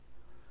year.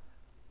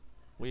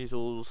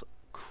 Weasels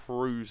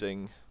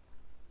cruising.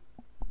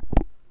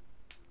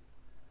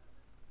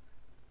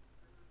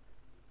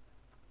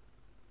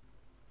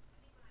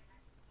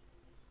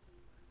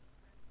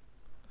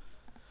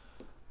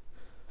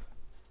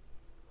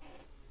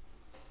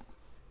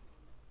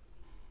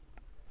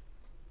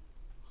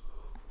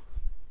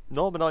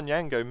 Norman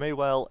Onyango may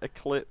well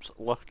eclipse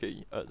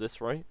Lucky at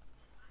this rate.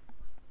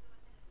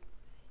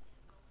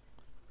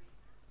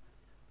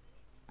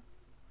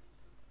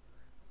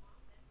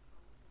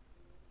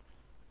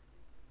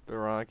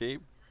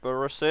 Biragi,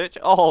 Barisic.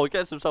 Oh, he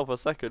gets himself a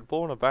second.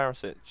 Borna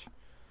Barisic.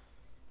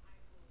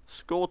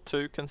 Scored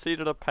 2,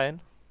 conceded a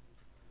pen.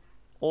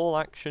 All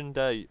action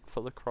day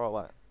for the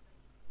Croat.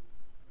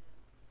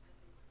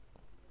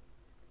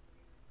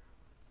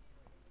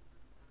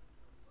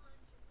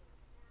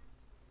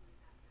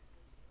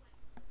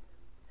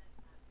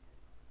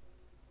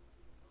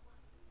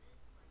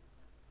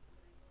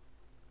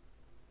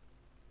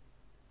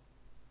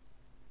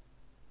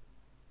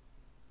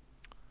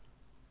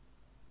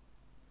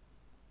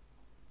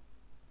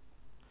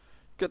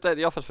 Good day at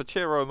the office for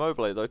Chiro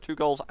Immobile though, 2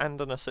 goals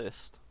and an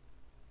assist.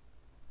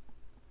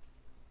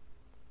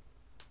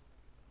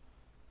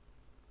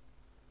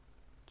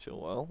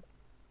 Chilwell.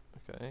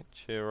 Okay,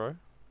 Chiro.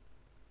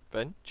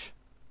 Bench.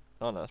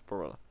 Oh no, that's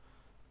Barella.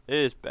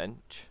 Here's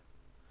bench.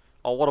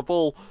 Oh, what a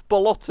ball.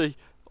 Belotti.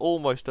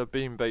 Almost a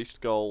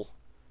beam-based goal.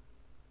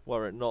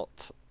 Were it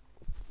not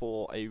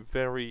for a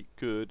very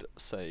good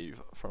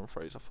save from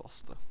Fraser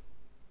Foster.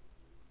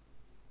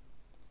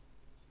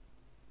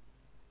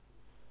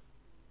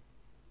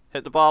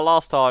 Hit the bar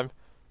last time.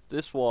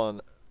 This one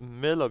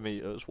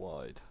millimetres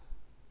wide.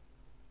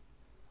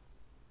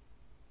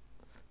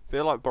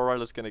 Feel like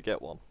Barella's going to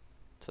get one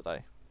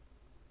today.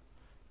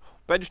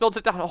 Bench nods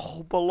it down.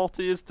 Oh,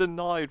 Belotti is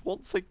denied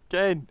once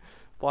again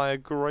by a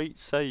great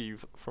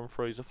save from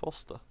Fraser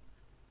Foster.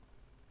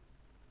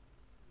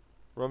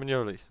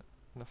 Romagnoli,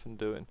 nothing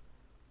doing.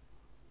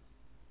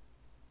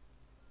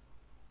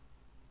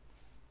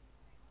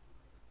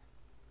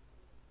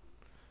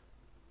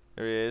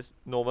 Here he is,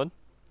 Norman.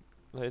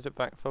 Lays it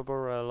back for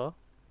Barella.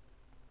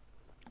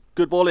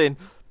 Good ball in.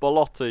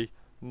 Belotti.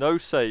 No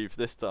save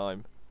this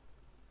time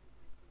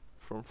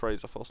from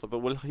Fraser Foster. But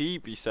will he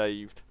be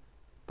saved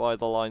by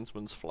the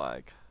linesman's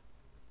flag?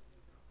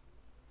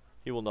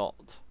 He will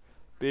not.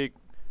 Big.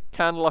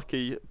 Can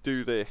Lucky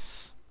do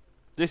this?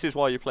 This is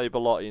why you play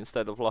Belotti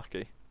instead of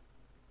Lucky.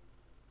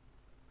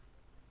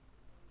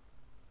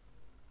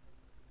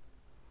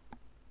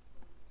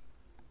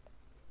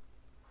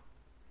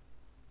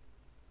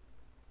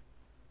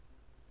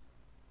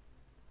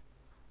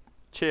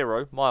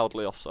 Chiro,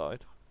 mildly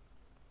offside.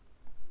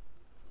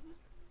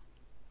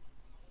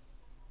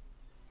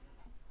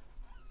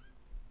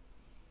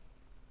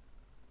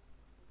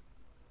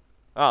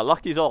 Ah,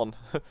 Lucky's on.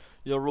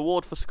 Your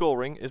reward for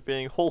scoring is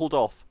being hauled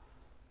off.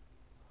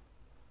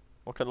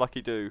 What can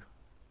Lucky do?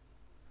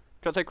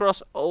 Can't take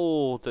cross.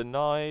 Oh,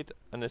 denied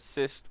an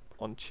assist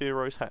on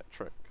Chiro's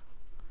hat-trick.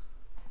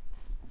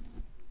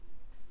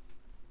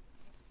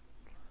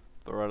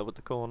 Barella with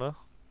the corner.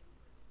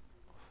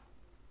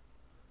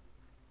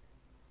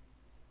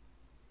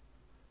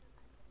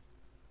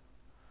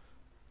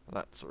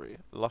 Lazzari.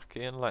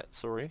 Lucky and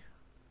Lazzari.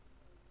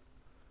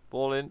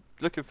 Ball in.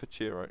 Looking for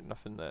Chiro.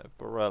 Nothing there.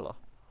 Barella.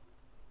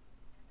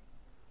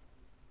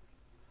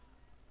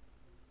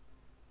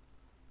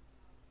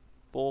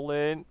 Ball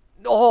in.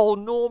 Oh,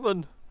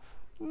 Norman!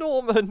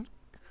 Norman!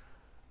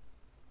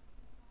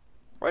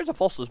 Fraser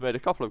Foster's made a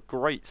couple of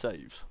great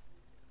saves.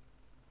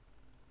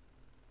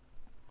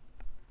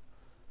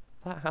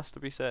 That has to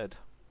be said.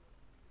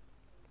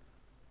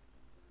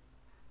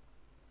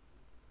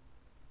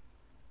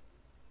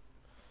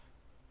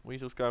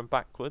 Weasel's going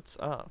backwards.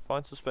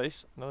 Finds some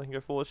space. Now they can go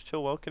forwards.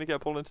 Chilwell, can he get a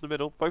ball into the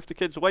middle? Both the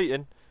kids are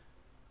waiting.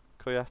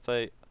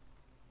 Koyate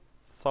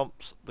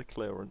thumps the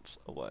clearance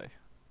away.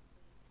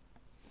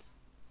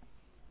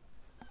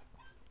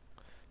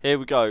 Here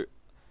we go.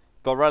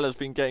 Barella's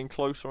been getting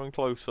closer and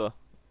closer.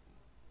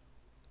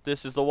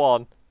 This is the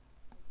one.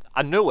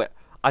 I knew it.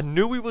 I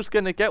knew he was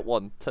going to get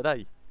one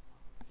today.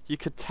 You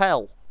could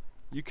tell.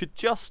 You could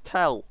just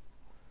tell.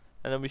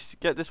 And then we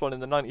get this one in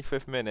the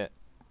 95th minute.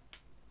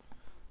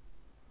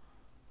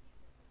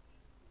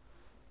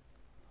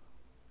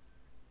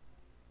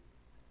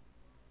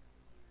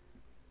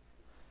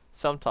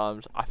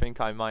 Sometimes I think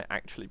I might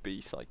actually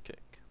be psychic.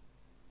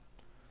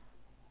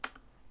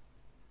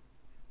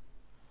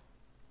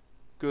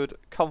 Good,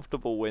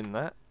 comfortable win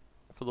that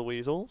for the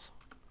Weasels.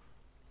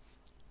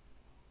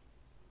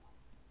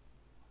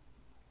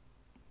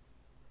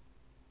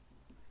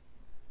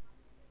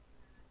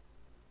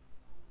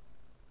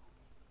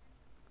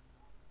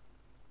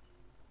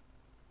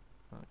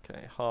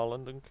 Okay,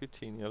 Haaland and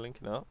Coutinho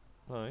linking up.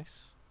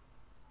 Nice.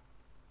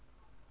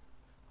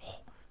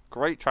 Oh,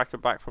 great tracker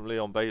back from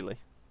Leon Bailey.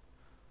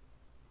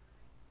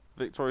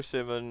 Victor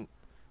Osimhen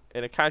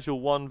in a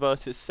casual 1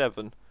 versus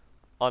 7,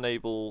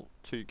 unable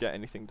to get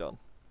anything done.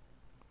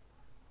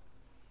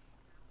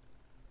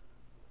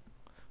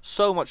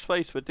 So much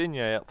space for Digne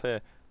up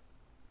here.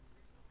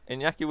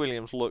 Iñaki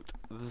Williams looked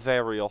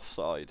very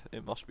offside,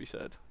 it must be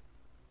said.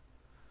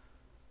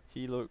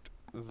 He looked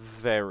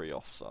very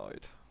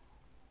offside.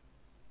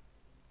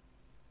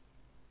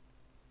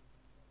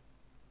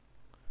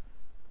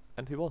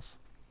 And he was.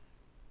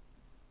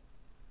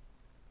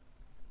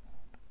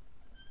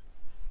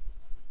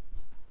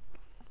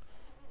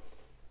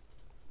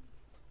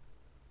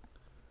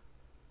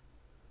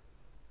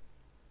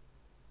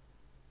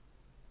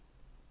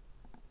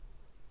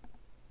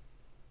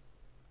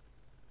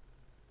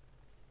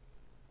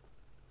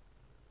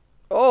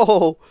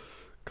 Oh!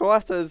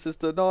 Coates is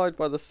denied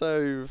by the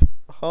save.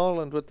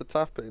 Haaland with the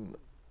tap-in.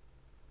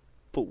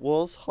 But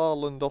was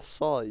Haaland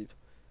offside?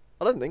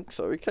 I don't think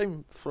so. He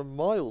came from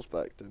miles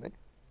back, didn't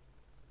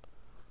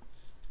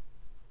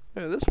he?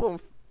 Yeah, this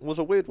one was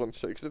a weird one to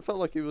check, because it felt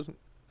like he wasn't...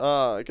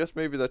 I guess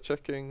maybe they're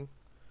checking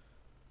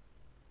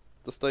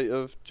the state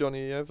of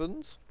Johnny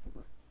Evans.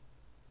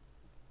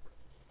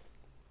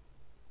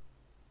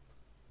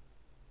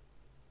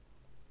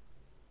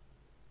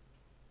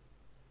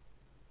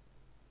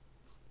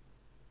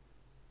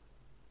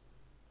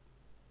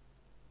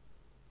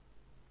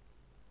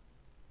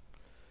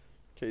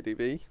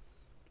 KDB.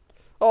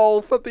 Oh,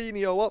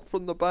 Fabinho up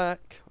from the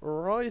back.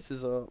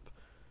 Rises up.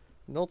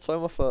 Not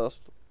Soma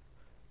first.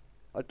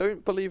 I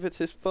don't believe it's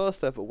his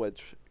first ever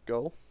wedge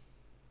goal.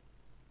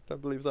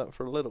 Don't believe that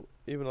for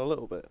even a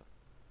little bit.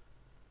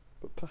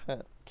 But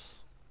perhaps.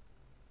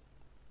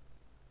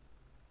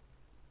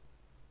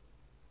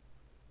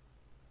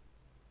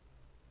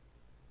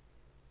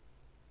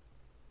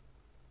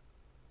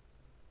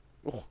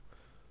 Oh,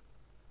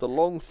 the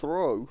long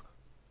throw.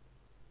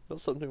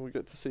 Not something we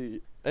get to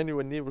see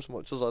anywhere near as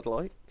much as I'd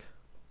like.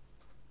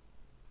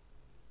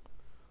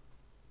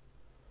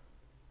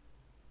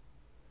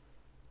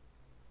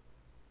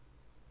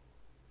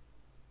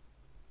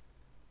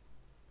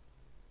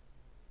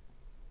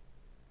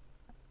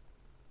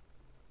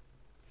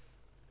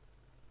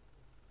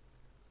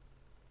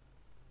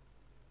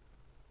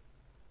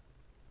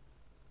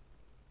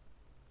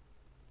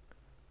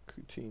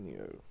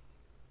 Coutinho.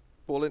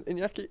 Ball in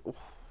Iñaki. Oof.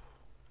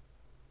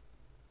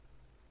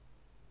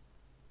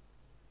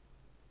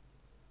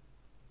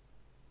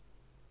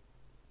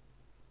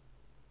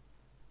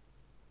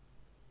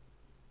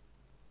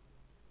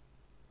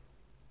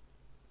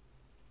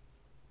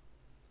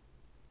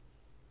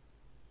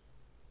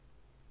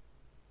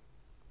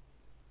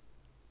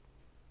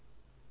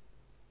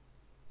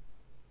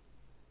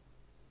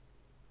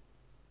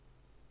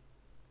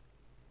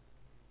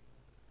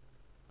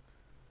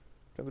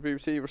 Can the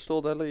BBC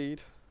restore their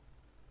lead?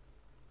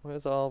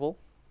 Where's Arvel?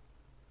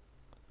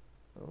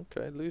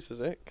 Okay, loses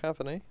it.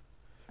 Cavani.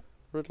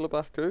 Riddler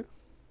Baku.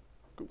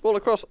 Good ball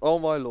across. Oh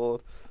my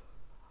lord.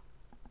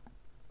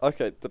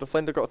 Okay, the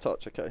defender got a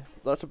touch. Okay,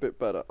 that's a bit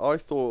better. I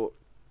thought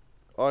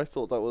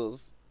that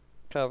was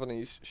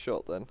Cavani's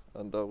shot then,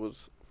 and I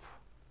was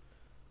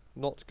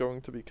not going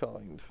to be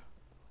kind.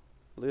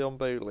 Leon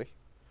Bailey.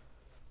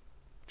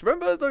 Do you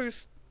remember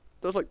those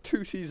like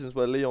 2 seasons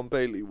where Leon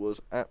Bailey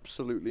was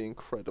absolutely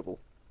incredible?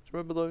 Do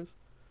you remember those?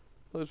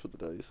 Those were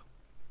the days.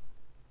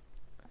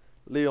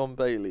 Leon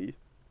Bailey,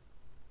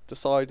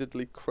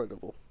 decidedly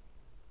credible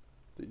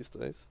these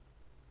days.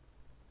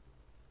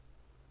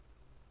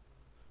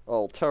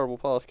 Oh, terrible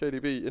pass.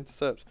 KDB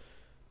intercepts.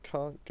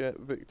 Can't get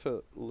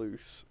Victor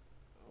loose.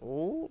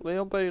 Oh,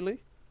 Leon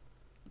Bailey.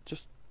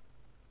 Just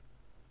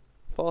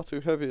far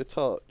too heavy a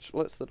touch.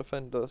 Lets the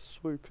defender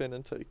swoop in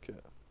and take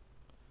it.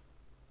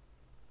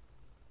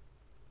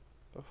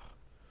 Ugh.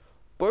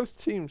 Both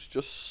teams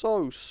just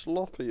so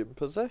sloppy in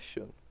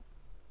possession.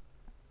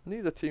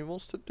 Neither team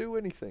wants to do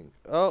anything.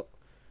 Oh,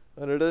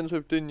 and it ends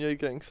with Digne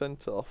getting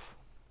sent off.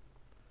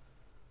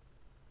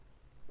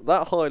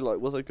 that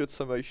highlight was a good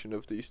summation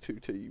of these two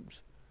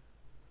teams.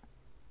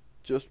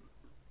 Just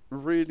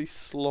really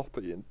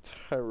sloppy and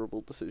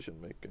terrible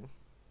decision making.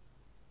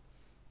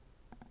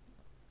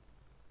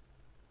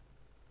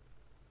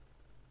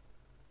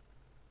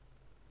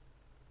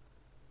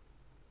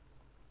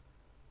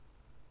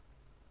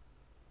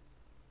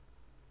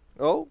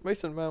 Oh,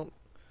 Mason Mount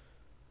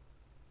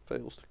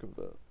fails to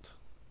convert.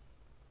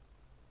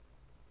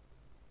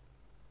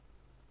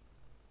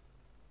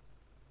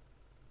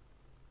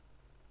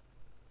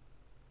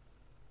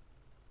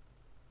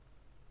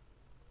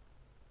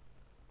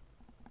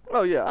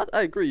 Oh yeah,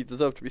 I agree. He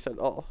deserved to be sent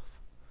off.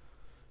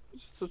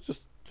 I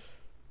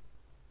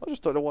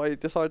just don't know why he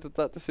decided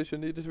that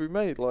decision needed to be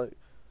made. Like,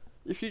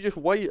 if you just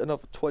wait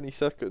another 20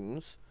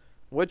 seconds,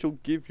 Wedge will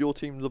give your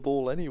team the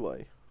ball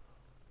anyway,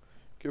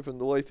 given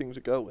the way things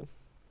are going.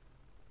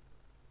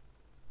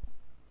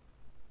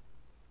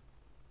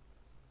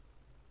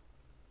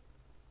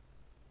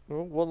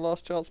 Oh, one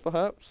last chance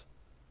perhaps.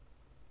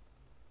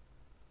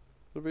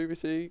 The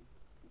BBC,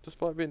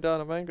 despite being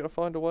down a man, gonna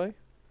find a way.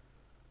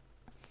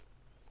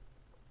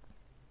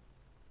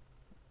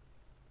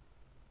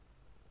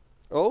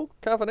 Oh,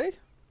 Cavani.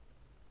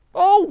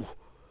 Oh!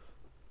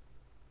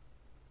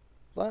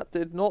 That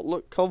did not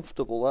look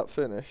comfortable, that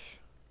finish.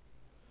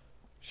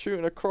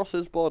 Shooting across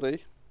his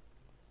body.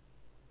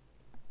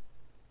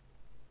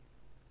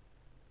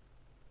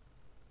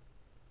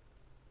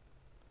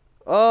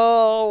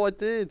 Oh, I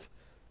did.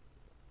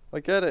 I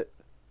get it.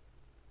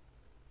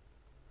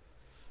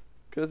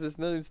 Because his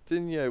name's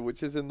Dinho,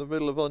 which is in the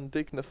middle of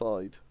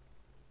undignified.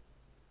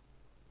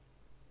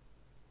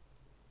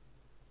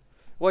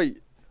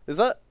 Wait, is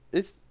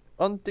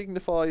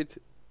undignified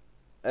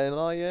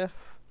NIF?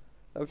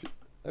 Have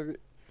you,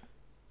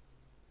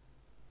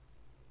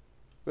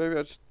 maybe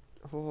I just,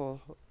 oh,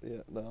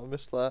 yeah, no, I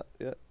missed that,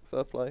 yeah,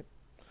 fair play.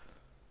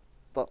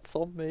 That's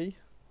on me,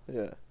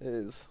 yeah, it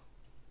is.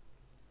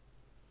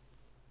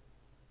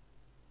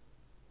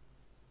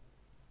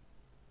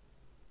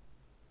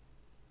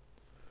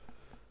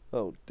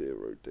 Oh dear,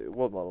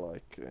 what am I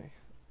like, eh?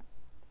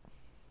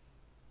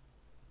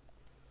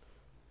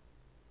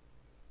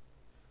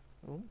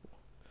 Oh.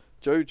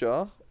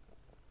 Joja,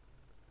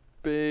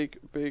 big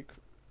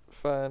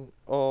fan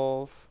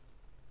of,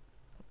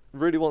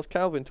 really wants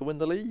Calvin to win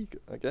the league,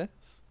 I guess.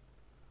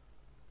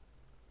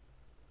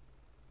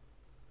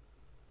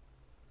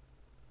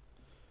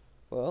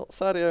 Well,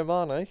 Sadio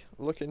Mane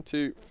looking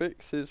to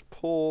fix his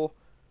poor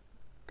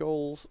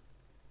goals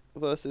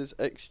versus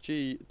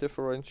XG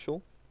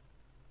differential.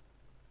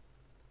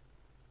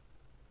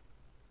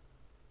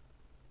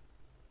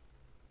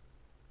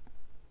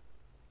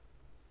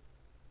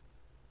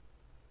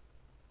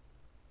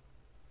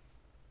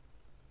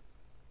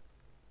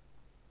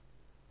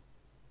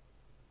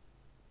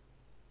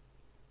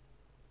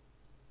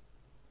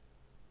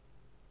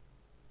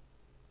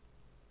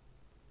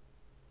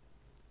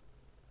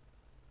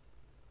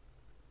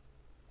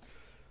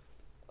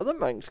 Are the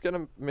Mancs going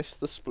to miss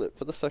the split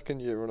for the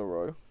second year in a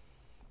row?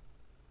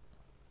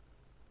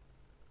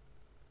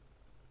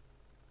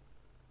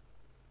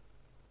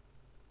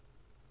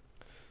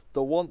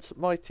 The once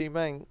mighty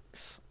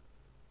Mancs.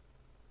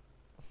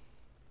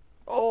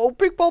 Oh,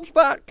 Big Bob's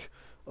back!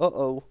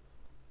 Uh-oh.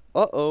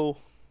 Uh-oh.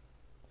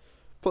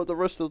 Put the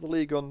rest of the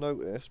league on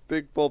notice.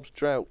 Big Bob's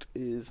drought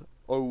is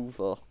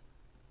over.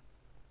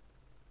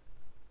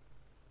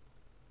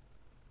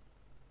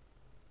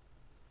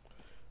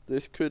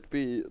 This could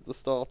be the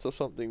start of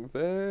something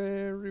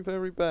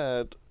very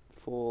bad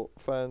for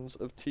fans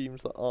of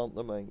teams that aren't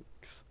the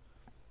Mancs.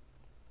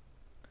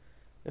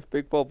 If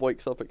Big Bob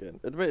wakes up again.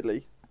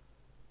 Admittedly,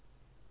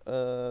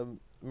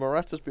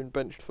 Morata's been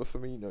benched for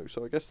Firmino,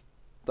 so I guess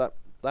that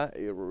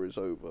era is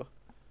over.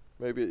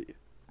 Maybe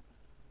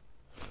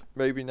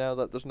now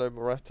that there's no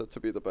Morata to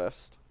be the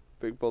best,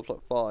 Big Bob's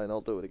like, fine,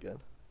 I'll do it again.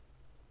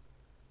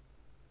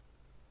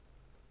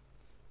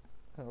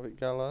 Harvey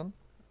Gallan.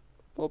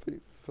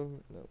 Bobby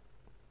no.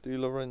 Di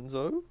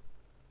Lorenzo.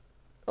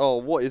 Oh,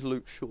 what is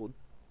Luke Shaw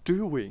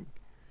doing?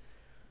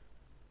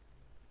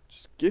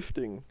 Just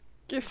gifting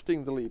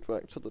the lead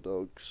back to the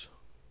Dogs.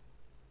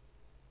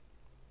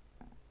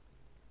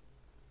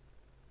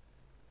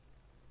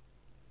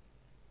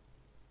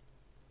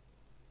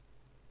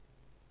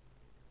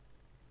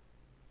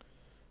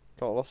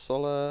 Carlos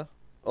Soler.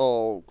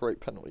 Oh,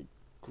 great penalty.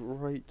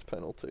 Great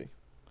penalty.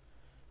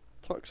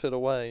 Tucks it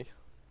away.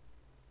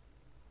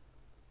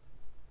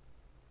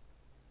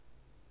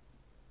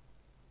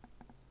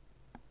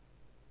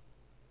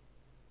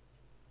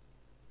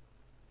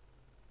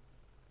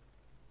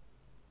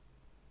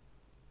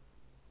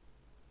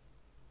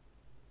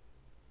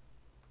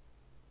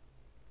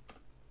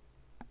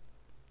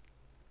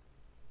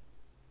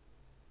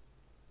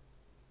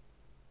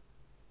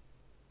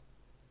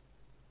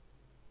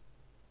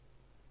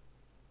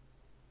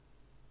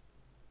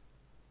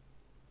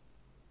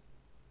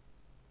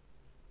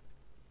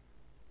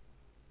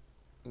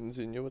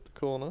 Zinho at the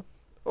corner.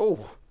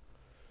 Oh!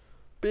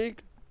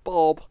 Big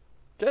Bob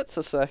gets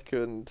a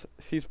second.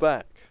 He's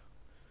back.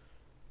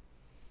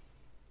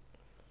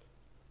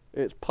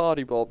 It's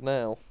Party Bob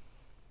now.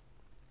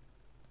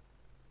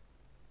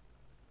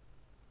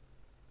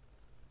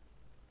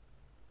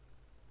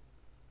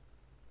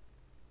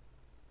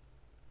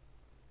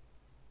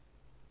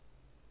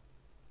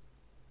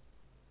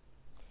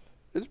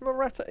 Is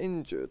Morata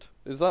injured?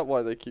 Is that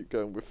why they keep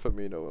going with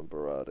Firmino and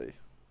Berardi?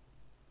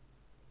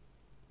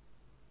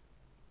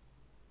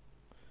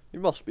 He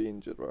must be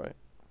injured, right?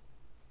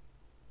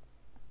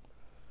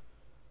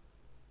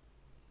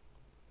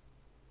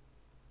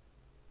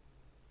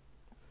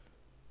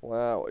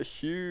 Wow, a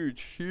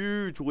huge,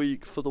 huge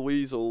week for the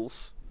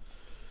Weasels.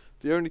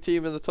 The only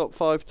team in the top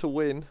 5 to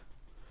win.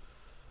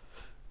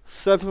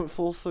 7th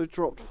also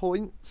dropped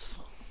points.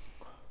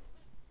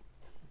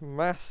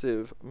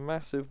 Massive,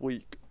 massive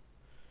week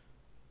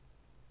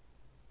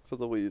for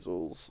the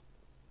Weasels.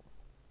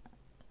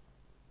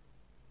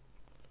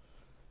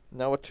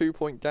 Now a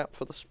 2-point gap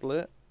for the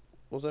split.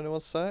 Was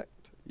anyone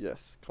sacked?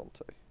 Yes,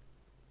 Conte.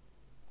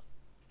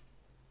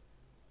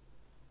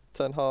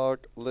 Ten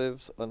Hag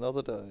lives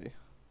another day.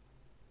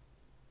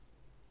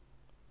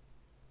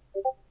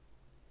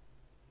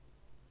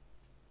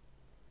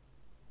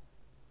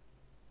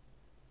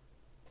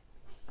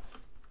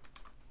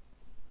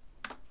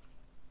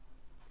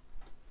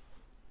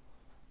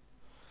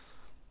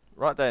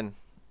 Right then.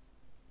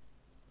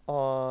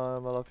 I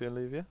love you and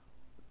leave you.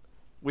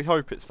 We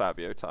hope it's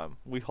Fabio time.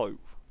 We hope.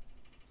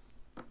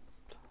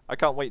 I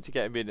can't wait to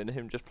get him in and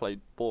him just play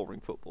boring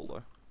football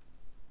though.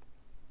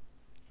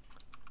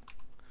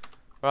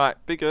 Right,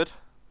 be good.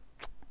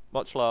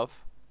 Much love.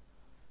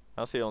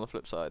 I'll see you on the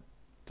flip side.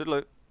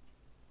 Toodaloo.